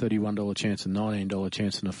beaten by a $31 chance, a $19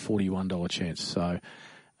 chance, and a $41 chance, so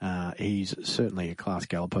he's certainly a class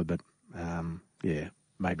galloper, but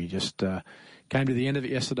maybe just came to the end of it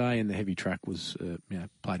yesterday, and the heavy track was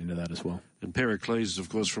played into that as well. And Pericles, of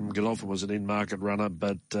course, from Godolphin was an in-market runner,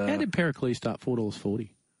 but how did Pericles start $4.40?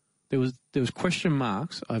 There was question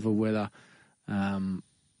marks over whether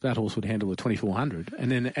that horse would handle the 2,400,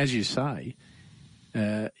 and then, as you say,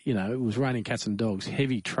 it was raining cats and dogs,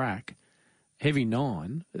 heavy track. Heavy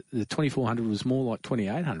 9, the 2,400 was more like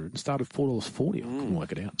 2,800 and started $4.40. I couldn't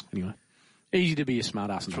work it out. Anyway, easy to be a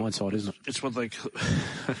smart ass in hindsight, isn't it? It's what I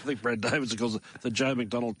think Brad Davidson calls it the Joe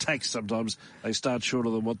McDonald tax. Sometimes they start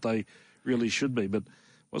shorter than what they really should be. But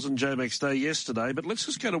wasn't Joe Mac's day yesterday. But let's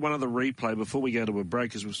just go to one other replay before we go to a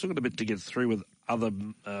break, because we've still got a bit to get through with other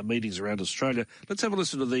meetings around Australia. Let's have a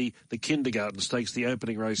listen to the Kindergarten Stakes, the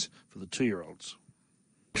opening race for the 2-year-olds.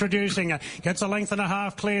 Introducing, gets a length and a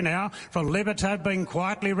half clear now from Libertad, being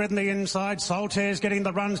quietly ridden the inside. Soltaire's getting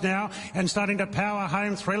the runs now and starting to power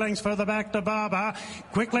home 3 lengths further back to Barber.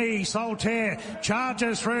 Quickly, Soltaire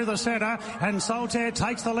charges through the centre and Soltaire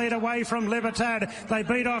takes the lead away from Libertad. They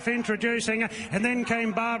beat off Introducing and then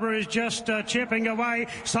came Barber, who's just chipping away.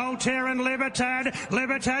 Soltaire and Libertad.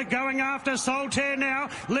 Libertad going after Soltaire now.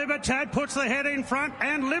 Libertad puts the head in front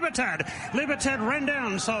and Libertad ran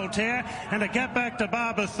down Soltaire and a gap back to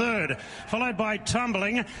Barber third, followed by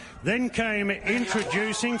Tumbling. Then came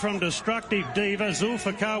Introducing from Destructive Diva.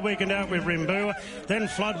 Zulfikar weakened out with Rimbu. Then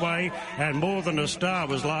Floodway and More Than a Star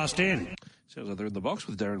was last in. Sounds like they're in the box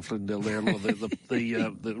with Darren Flindell there. A lot of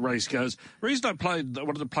the race goes. The reason I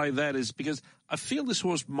wanted to play that is because I feel this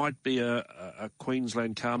horse might be a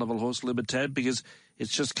Queensland Carnival horse, Libertad, because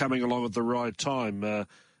it's just coming along at the right time.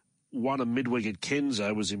 Won a midweek at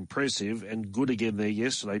Kenzo, was impressive and good again there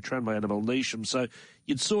yesterday, trained by Annabelle Neesham. So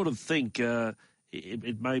you'd sort of think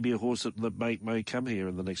it may be a horse that may come here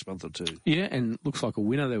in the next month or two. Yeah, and looks like a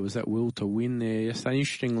winner. There was that will to win there yesterday.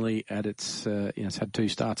 Interestingly, at its it's had 2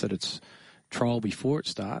 starts at its trial before it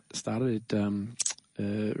started.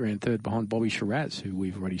 It ran third behind Bobby Shiraz, who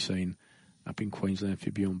we've already seen up in Queensland for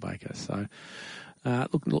Bjorn Baker. So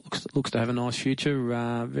looks to have a nice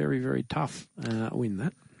future. Very, very tough win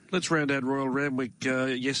that. Let's round out Royal Randwick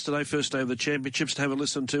yesterday, first day of the championships, to have a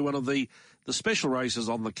listen to one of the special races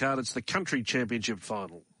on the card. It's the Country Championship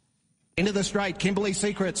final. Into the straight, Kimberley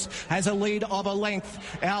Secrets has a lead of a length.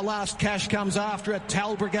 Our Last Cash comes after it.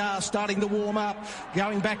 Talbragar starting to warm up.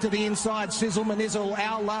 Going back to the inside, Sizzle Manizzle.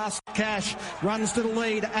 Our Last Cash runs to the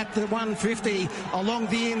lead at the 150. Along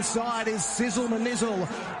the inside is Sizzle Manizzle.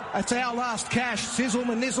 It's Our Last Cash. Sizzle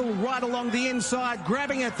Manizzle right along the inside,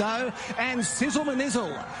 grabbing it though, and Sizzle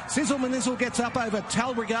Manizzle gets up over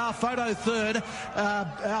Talbragar, photo third.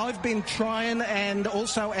 I've been trying, and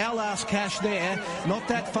also Our Last Cash there, not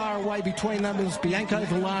that far away between them is Bianco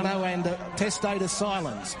Villano and Testator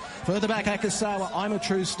Silence. Further back, Akasawa, I'm a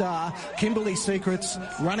True Star. Kimberley Secrets,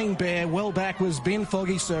 Running Bear. Well back was Ben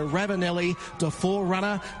Foggy, Sir Ravanelli. The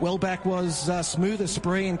Forerunner. Well back was Smooth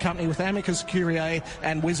Esprit in company with Amicus Curiae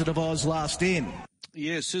and Wizard of Oz last in.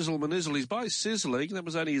 Yeah, Sizzle Manizzle. He's by Sizzling. That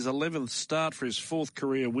was only his 11th start for his 4th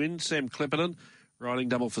career win. Sam Clipperton riding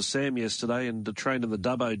double for Sam yesterday and trained in the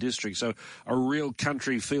Dubbo district. So a real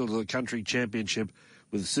country feel to the Country Championship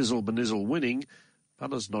with Sizzle Manizzle winning.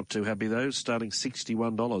 Punter's not too happy though, starting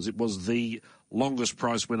 $61. It was the longest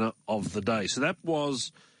price winner of the day. So that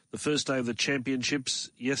was the first day of the championships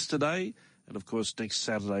yesterday. And of course, next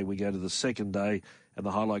Saturday we go to the second day, and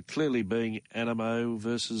the highlight clearly being Animo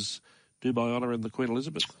versus Dubai Honour and the Queen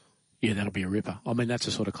Elizabeth. Yeah, that'll be a ripper. I mean, that's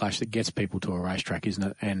the sort of clash that gets people to a racetrack, isn't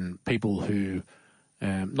it? And people who,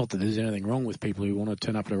 not that there's anything wrong with people who want to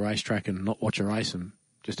turn up at a racetrack and not watch a race and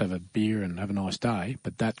just have a beer and have a nice day,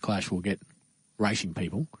 but that clash will get racing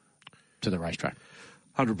people to the racetrack.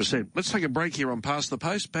 100%. Let's take a break here on Past the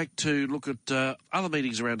Post. Back to look at other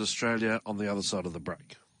meetings around Australia on the other side of the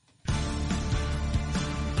break.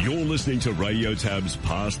 You're listening to Radio Tab's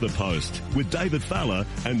Past the Post with David Fowler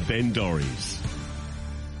and Ben Dorries.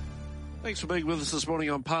 Thanks for being with us this morning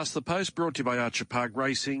on Past the Post, brought to you by Archer Park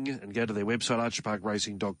Racing, and go to their website,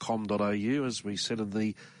 archerparkracing.com.au. As we said in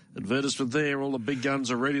the advertisement there, all the big guns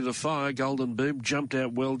are ready to fire. Golden Boom jumped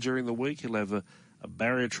out well during the week. He'll have a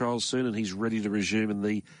barrier trial soon, and he's ready to resume in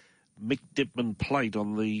the Mick Dipman Plate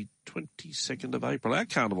on the 22nd of April. Our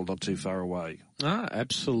carnival not too far away.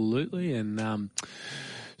 Absolutely, and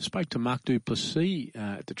spoke to Mark Duplessis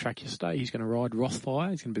at the track yesterday. He's going to ride Rothfire.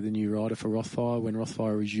 He's going to be the new rider for Rothfire when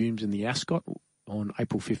Rothfire resumes in the Ascot on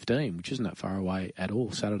April 15, which isn't that far away at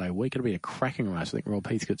all, Saturday week. It'll be a cracking race. I think Rob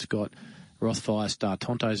Heathcote's got Rothfire, Star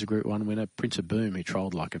Tonto's a Group 1 winner. Prince of Boom, he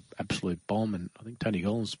trolled like an absolute bomb, and I think Tony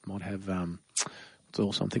Collins might have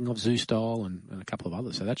something of Zoo Style and a couple of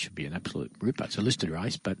others. So that should be an absolute ripper. It's a listed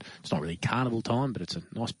race, but it's not really carnival time, but it's a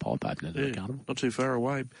nice pipe opener to the carnival. Not too far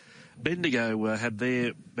away. Bendigo had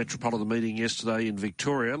their Metropolitan meeting yesterday in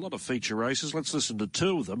Victoria. A lot of feature races. Let's listen to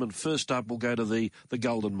 2 of them. And first up, we'll go to the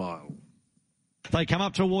Golden Mile. They come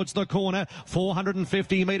up towards the corner,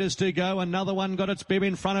 450 metres to go. Another one got its bib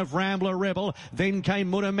in front of Rambler Rebel. Then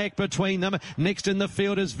came Mudamek between them. Next in the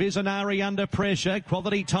field is Visionary under pressure.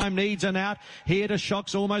 Quality Time needs an out. Here to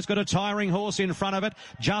Shock's almost got a tiring horse in front of it.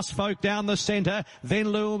 Just Folk down the centre.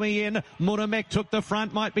 Then Lure Me In. Mudamek took the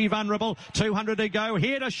front, might be vulnerable. 200 to go.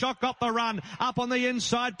 Here to Shock got the run. Up on the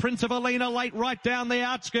inside, Prince of Alina late right down the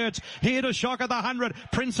outskirts. Here to Shock at the 100.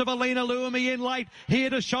 Prince of Alina, Lure Me In late. Here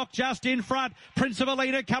to Shock just in front. Prince of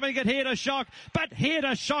Alita coming at Here to Shock, but Here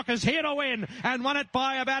to Shock is here to win and won it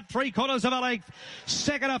by about 3/4 of a length.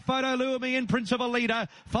 Second, a photo lure me in Prince of Alita,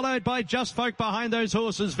 followed by Just Folk behind those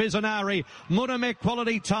horses, Visionary, Munamek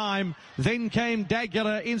Quality Time. Then came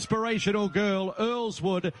Dagula, Inspirational Girl,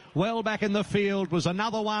 Earlswood, well back in the field was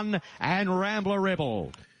another one, and Rambler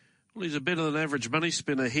Rebel. Well, he's a better than average money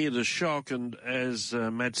spinner, Here to Shock, and as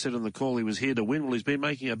Matt said in the call, he was here to win. Well, he's been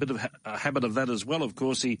making a bit of a habit of that as well. Of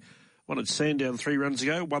course, he won at Sandown 3 runs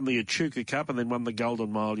ago, won the Echuca Cup, and then won the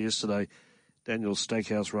Golden Mile yesterday. Daniel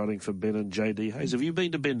Stakehouse riding for Ben and J.D. Hayes. Have you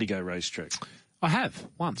been to Bendigo Racetrack? I have,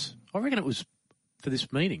 once. I reckon it was for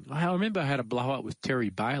this meeting. I remember I had a blow-up with Terry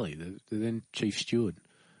Bailey, the then chief steward.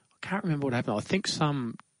 I can't remember what happened. I think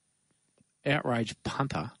some outraged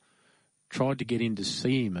punter tried to get in to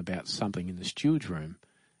see him about something in the steward's room,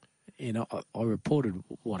 and I reported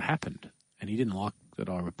what happened, and he didn't like that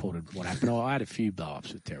I reported what happened. I had a few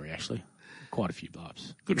blow-ups with Terry, actually. Quite a few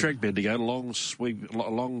blow-ups. Good track, Bendigo. Long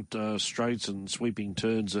straights and sweeping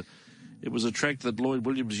turns. It was a track that Lloyd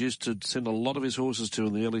Williams used to send a lot of his horses to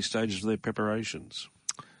in the early stages of their preparations.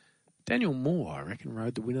 Daniel Moore, I reckon,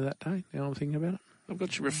 rode the winner that day, now I'm thinking about it. I've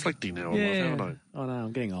got you reflecting now on life, haven't I? I know,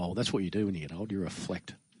 I'm getting old. That's what you do when you get old, you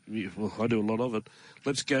reflect. Yeah, well, I do a lot of it.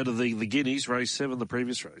 Let's go to the Guineas, race 7, the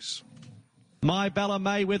previous race. My Bella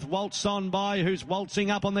May with Waltz On By, who's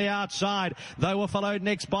waltzing up on the outside. They were followed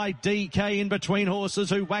next by DK in between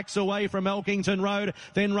horses who wax away from Elkington Road.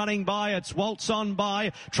 Then running by, it's Waltz On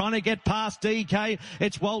By, trying to get past DK.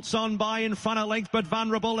 It's Waltz On By in front of length, but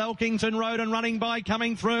vulnerable. Elkington Road and Running By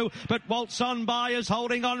coming through. But Waltz On By is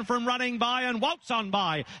holding on from Running By, and Waltz On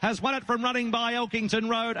By has won it from Running By,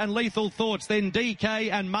 Elkington Road and Lethal Thoughts. Then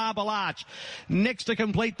DK and Marble Arch. Next to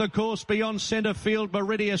complete the course beyond centre field,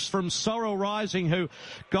 Meridius from Sorrel Rising, who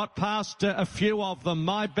got past a few of them.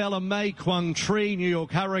 My Bella May, Quang Tree, New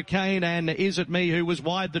York Hurricane, and Is It Me, who was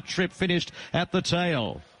wide the trip, finished at the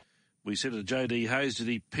tail. We said to J.D. Hayes, did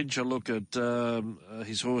he pinch a look at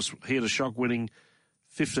his horse Here to Shock winning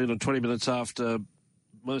 15 or 20 minutes after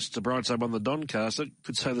Mr. Brightside won the Doncaster?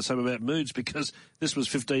 Could say the same about Moods, because this was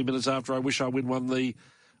 15 minutes after I Wish I Win won the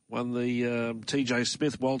T.J.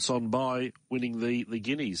 Smith, Waltz On By, winning the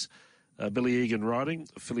Guineas. Billy Egan riding,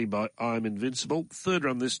 a filly by I'm Invincible. Third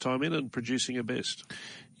run this time in and producing a best.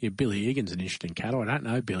 Yeah, Billy Egan's an interesting cattle. I don't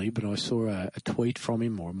know Billy, but I saw a tweet from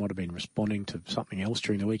him, or it might have been responding to something else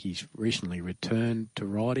during the week. He's recently returned to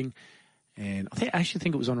riding, and I actually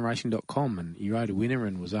think it was on racing.com, and he rode a winner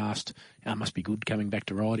and was asked, it must be good coming back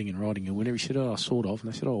to riding and riding a winner. He said, sort of.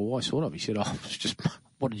 And they said, why sort of? He said, it's just...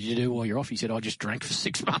 What did you do while you're off? He said, I just drank for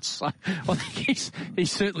 6 months. So I think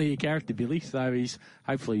he's certainly a character, Billy. So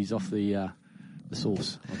hopefully he's off the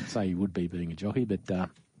sauce. I'd say he would be being a jockey, but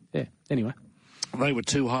yeah. Anyway, they were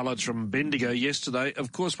 2 highlights from Bendigo yesterday.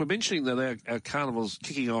 Of course, we're mentioning that our carnival's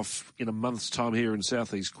kicking off in a month's time here in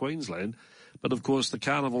southeast Queensland, but of course the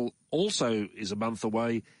carnival also is a month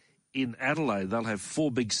away in Adelaide. They'll have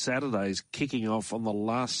 4 big Saturdays kicking off on the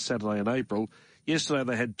last Saturday in April. Yesterday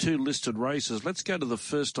they had 2 listed races. Let's go to the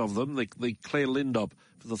first of them, the Claire Lindop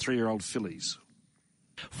for the 3-year-old fillies.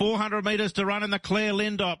 400 metres to run in the Claire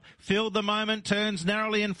Lindop. Filled the moment, turns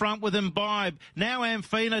narrowly in front with Imbibe. Now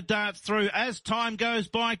Amphina darts through. As time goes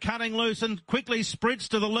by, cutting loose and quickly sprints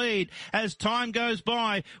to the lead. As time goes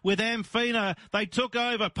by with Amphina, they took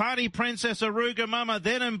over. Party Princess, Aruga Mama,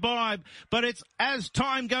 then Imbibe. But it's as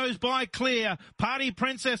time goes by, clear. Party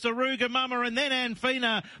Princess, Aruga Mama, and then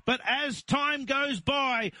Amphina. But as time goes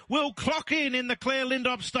by, will clock in the Claire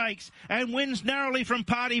Lindop Stakes and wins narrowly from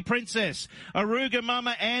Party Princess. Aruga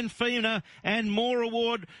Mama, Amphina and More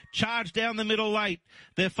Award charged down the middle late.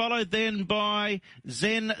 They're followed then by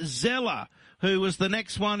Zen Zeller, who was the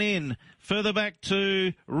next one in. Further back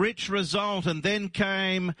to Rich Result, and then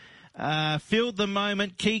came Filled the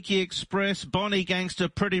Moment, Kiki Express, Bonnie Gangster,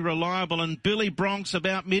 Pretty Reliable, and Billy Bronx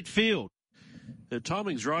about midfield. Her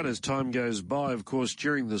timing's right as time goes by. Of course,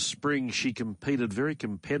 during the spring, she competed very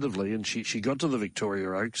competitively, and she got to the Victoria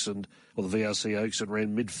Oaks or the VRC Oaks and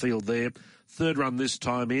ran midfield there. Third run this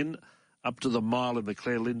time in, up to the mile in the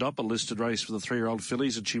Claire Lindop, a listed race for the 3-year-old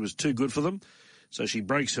fillies, and she was too good for them. So she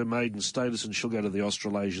breaks her maiden status and she'll go to the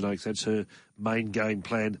Australasian Oaks. That's her main game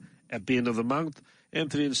plan at the end of the month.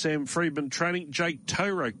 Anthony and Sam Friedman training. Jake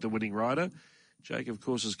Toeroke, the winning rider. Jake, of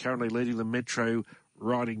course, is currently leading the Metro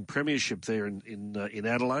Riding Premiership there in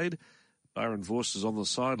Adelaide. Byron Vorst is on the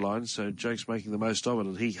sidelines, so Jake's making the most of it,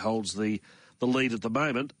 and he holds the lead at the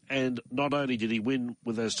moment. And not only did he win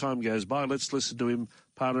with as time goes by, let's listen to him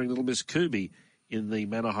partnering Little Miss Kubi in the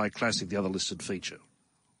Manor High Classic, the other listed feature.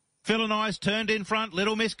 Philonise turned in front.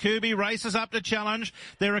 Little Miss Kubi races up to challenge.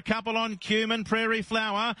 There are a couple on Cumin, Prairie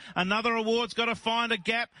Flower. Another award's got to find a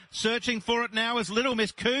gap. Searching for it now as Little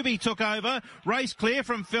Miss Kubi took over. Race clear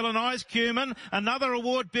from Philonise, Cumin. Another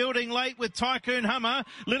award building late with Tycoon Hummer.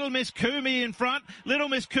 Little Miss Kubi in front. Little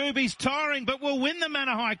Miss Kubi's tiring but will win the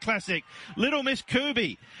Manor High Classic. Little Miss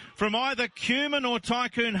Kubi from either Cumin or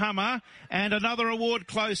Tycoon Hummer, and another award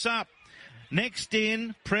close up. Next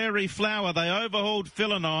in, Prairie Flower. They overhauled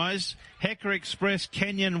Philonise. Hecker Express,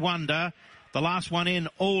 Kenyan Wonder. The last one in,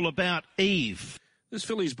 All About Eve. This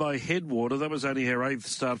filly's by Headwater. That was only her 8th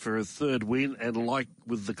start for her 3rd win. And like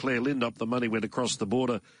with the Claire Lindop, the money went across the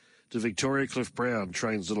border to Victoria. Cliff Brown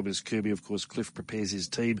trains Little Miss Kubi. Of course, Cliff prepares his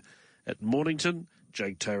team at Mornington.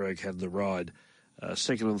 Jake Taroke had the ride.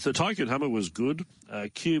 Second and third. Tycoon Hummer was good.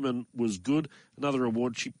 Cumin was good. Another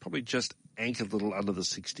award. She probably just anchored a little under the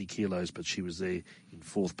 60 kilos, but she was there in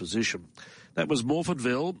 4th position. That was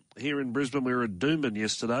Morfordville. Here in Brisbane, we were at Doomben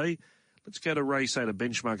yesterday. Let's go to race 8 at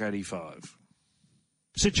Benchmark 85.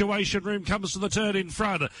 Situation Room comes to the turn in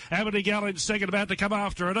front. Amity Gal in second, about to come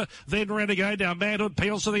after it. Then Renegade. Now Manhood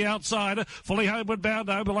peels to the outside. Fully homeward bound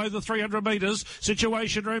now below the 300 metres.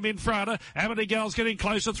 Situation Room in front. Amity Gal's getting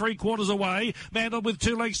closer, 3/4 away. Manhood with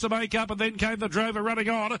 2 lengths to make up, and then came the Drover running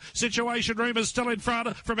on. Situation Room is still in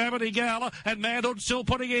front from Amity Gal, and Manhood still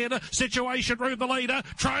putting in. Situation Room the leader,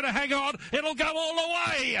 trying to hang on. It'll go all the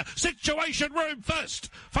way. Situation Room first.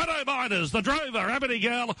 Photo Miners, the Drover, Amity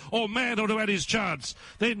Gal, or Manhood who had his chance.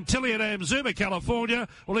 Then Tillian Zuma, California.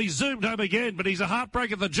 Well, he zoomed home again, but he's a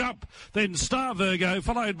heartbreak at the jump. Then Star Virgo,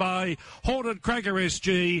 followed by Haunted Cracker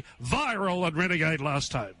SG, Viral, and Renegade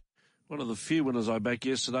last time. One of the few winners I backed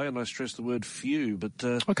yesterday, and I stress the word few, but...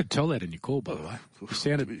 I could tell that in your call, by the way.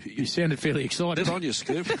 You sounded fairly excited. Get on your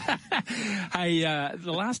Scoop. Hey,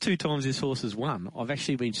 the last 2 times this horse has won, I've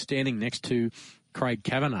actually been standing next to Craig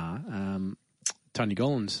Kavanagh, Tony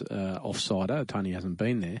Gollan's offsider. Tony hasn't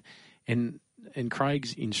been there. And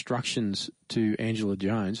Craig's instructions to Angela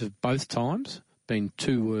Jones have both times been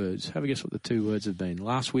 2 words. Have a guess what the 2 words have been.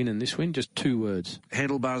 Last win and this win, just 2 words.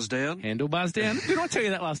 Handlebars down. Handlebars down. Did I tell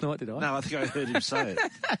you that last night, did I? No, I think I heard him say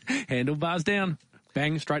it. Handlebars down.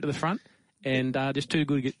 Bang, straight to the front. And just too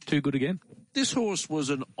good again. This horse was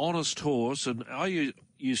an honest horse, and I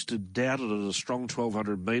used to doubt it at a strong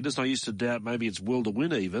 1,200 metres. I used to doubt maybe it's will to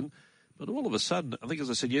win even. But all of a sudden, I think as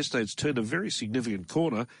I said yesterday, it's turned a very significant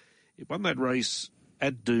corner. It won that race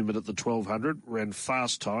at Doomben at the 1,200, ran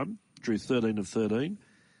fast time, drew 13 of 13,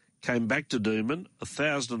 came back to Doomben,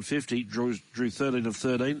 1,050, drew 13 of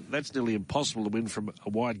 13. That's nearly impossible to win from a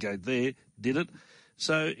wide gate there, did it?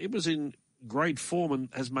 So it was in great form and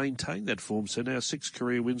has maintained that form. So now 6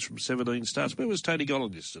 career wins from 17 starts. Where was Tony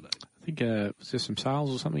Gollan yesterday? I think was there some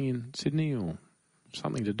sales or something in Sydney or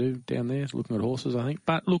something to do down there, looking at horses, I think.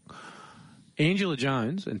 But look, Angela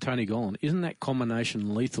Jones and Tony Gollan, isn't that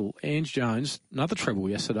combination lethal? Ange Jones, another treble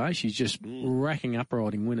yesterday. She's just racking up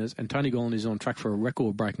riding winners. And Tony Gollan is on track for a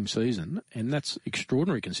record-breaking season. And that's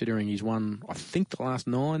extraordinary considering he's won, I think, the last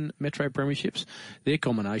 9 Metro Premierships. Their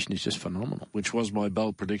combination is just phenomenal. Which was my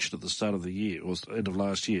bold prediction at the start of the year, or end of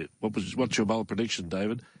last year. What's your bold prediction,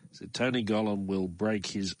 David? I said Tony Gollan will break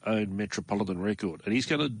his own metropolitan record. And he's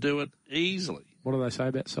going to do it easily. What do they say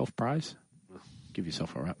about self-praise? Give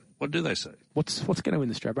yourself a rap. What do they say? What's going to win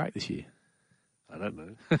the Stradbroke this year? I don't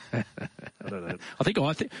know. I don't know. I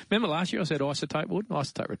think. Remember last year I said Isotope would.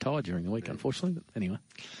 Isotope retired during the week, unfortunately. But anyway.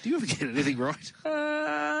 Do you ever get anything right?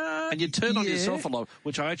 And you turn on yourself a lot,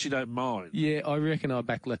 which I actually don't mind. Yeah, I reckon I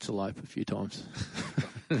backed Let's Elope a few times.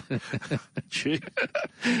 Gee.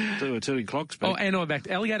 So we're turning clocks back. Oh, and I backed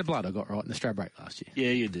Alligator Blood. I got right in the Stradbroke last year.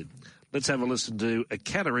 Yeah, you did. Let's have a listen to a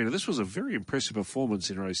Catarina. This was a very impressive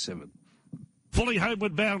performance in race 7. Fully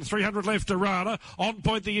homeward bound, 300 left to Rana. On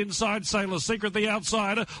point the inside, Sailor Secret the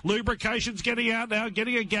outside. Lubrication's getting out now,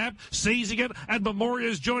 getting a gap, seizing it, and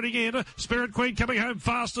Memoria's joining in. Spirit Queen coming home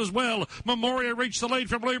fast as well. Memoria reached the lead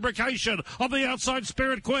from Lubrication. On the outside,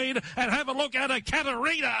 Spirit Queen, and have a look at a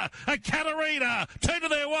Catarina. A Catarina, 2 to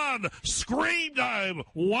their 1. Screamed home,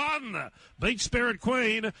 1. Beat Spirit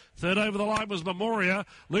Queen. Third over the line was Memoria.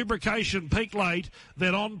 Lubrication peaked late,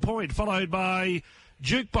 then On Point, followed by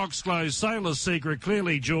Jukebox Close, Sailor's Secret,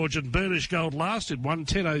 Clearly George, and Burnish Gold last in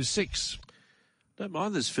 1:10.06. Don't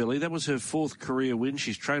mind this filly. That was her 4th career win.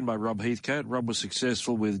 She's trained by Rob Heathcote. Rob was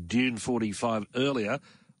successful with Dune 45 earlier.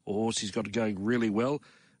 A horse he's got going really well.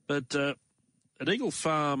 But at Eagle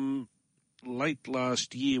Farm late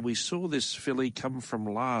last year, we saw this filly come from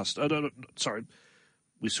last.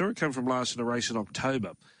 We saw it come from last in a race in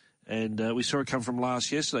October. And we saw her come from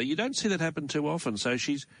last yesterday. You don't see that happen too often, so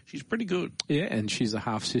she's pretty good. Yeah, and she's the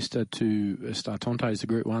half-sister to Startonte, the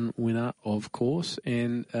Group 1 winner, of course.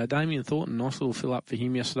 And Damien Thornton, nice little fill-up for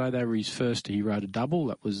him yesterday. They were his first. He rode a double.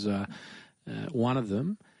 That was one of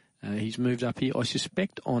them. He's moved up here, I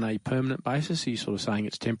suspect, on a permanent basis. He's sort of saying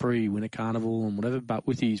it's temporary, win a carnival and whatever, but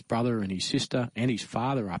with his brother and his sister and his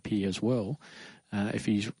father up here as well, if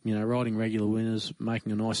he's, riding regular winners,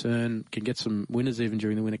 making a nice earn, can get some winners even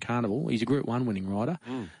during the winter carnival. He's a Group 1 winning rider.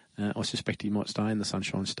 I suspect he might stay in the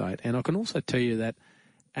Sunshine State. And I can also tell you that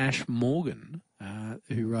Ash Morgan,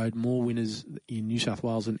 who rode more winners in New South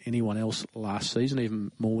Wales than anyone else last season,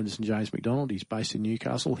 even more winners than James McDonald. He's based in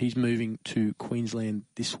Newcastle. He's moving to Queensland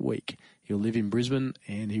this week. He'll live in Brisbane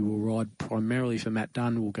and he will ride primarily for Matt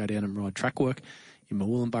Dunn. We'll go down and ride track work in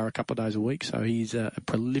Murwillumbah a couple of days a week. So he's a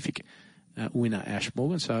prolific winner, Ash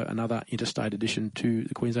Morgan. So another interstate addition to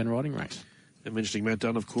the Queensland riding race. And mentioning Matt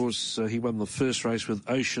Dunn, of course, he won the first race with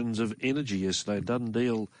Oceans of Energy yesterday.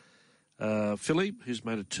 Dundee filly, who's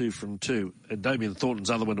made it 2 from 2. And Damien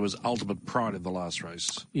Thornton's other winner was Ultimate Pride in the last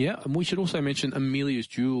race. Yeah, and we should also mention Amelia's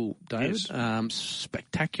Jewel, David. Yes.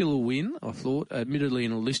 Spectacular win, I thought. Admittedly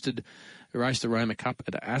in a listed race, the Roma Cup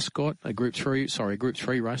at Ascot, a Group 3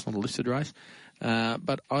 race, not a listed race.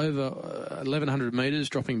 But over 1,100 metres,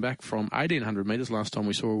 dropping back from 1,800 metres last time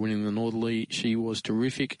we saw her winning the Northerly. She was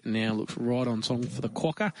terrific. Now looks right on song for the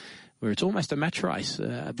Quokka, where it's almost a match race.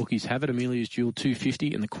 Bookies have it. Amelia's Jewel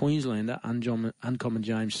 250 and the Queenslander Uncommon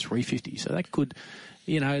James 350. So that could,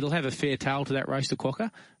 it'll have a fair tail to that race, the Quokka.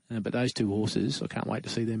 But those two horses, I can't wait to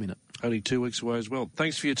see them in it. Only 2 weeks away as well.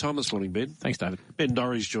 Thanks for your time this morning, Ben. Thanks, David. Ben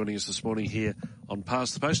Dorries joining us this morning here on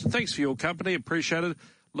Past the Post. And thanks for your company. Appreciate it.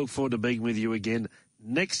 Look forward to being with you again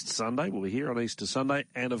next Sunday. We'll be here on Easter Sunday.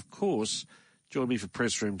 And, of course, join me for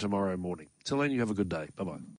Press Room tomorrow morning. Till then, you have a good day. Bye-bye.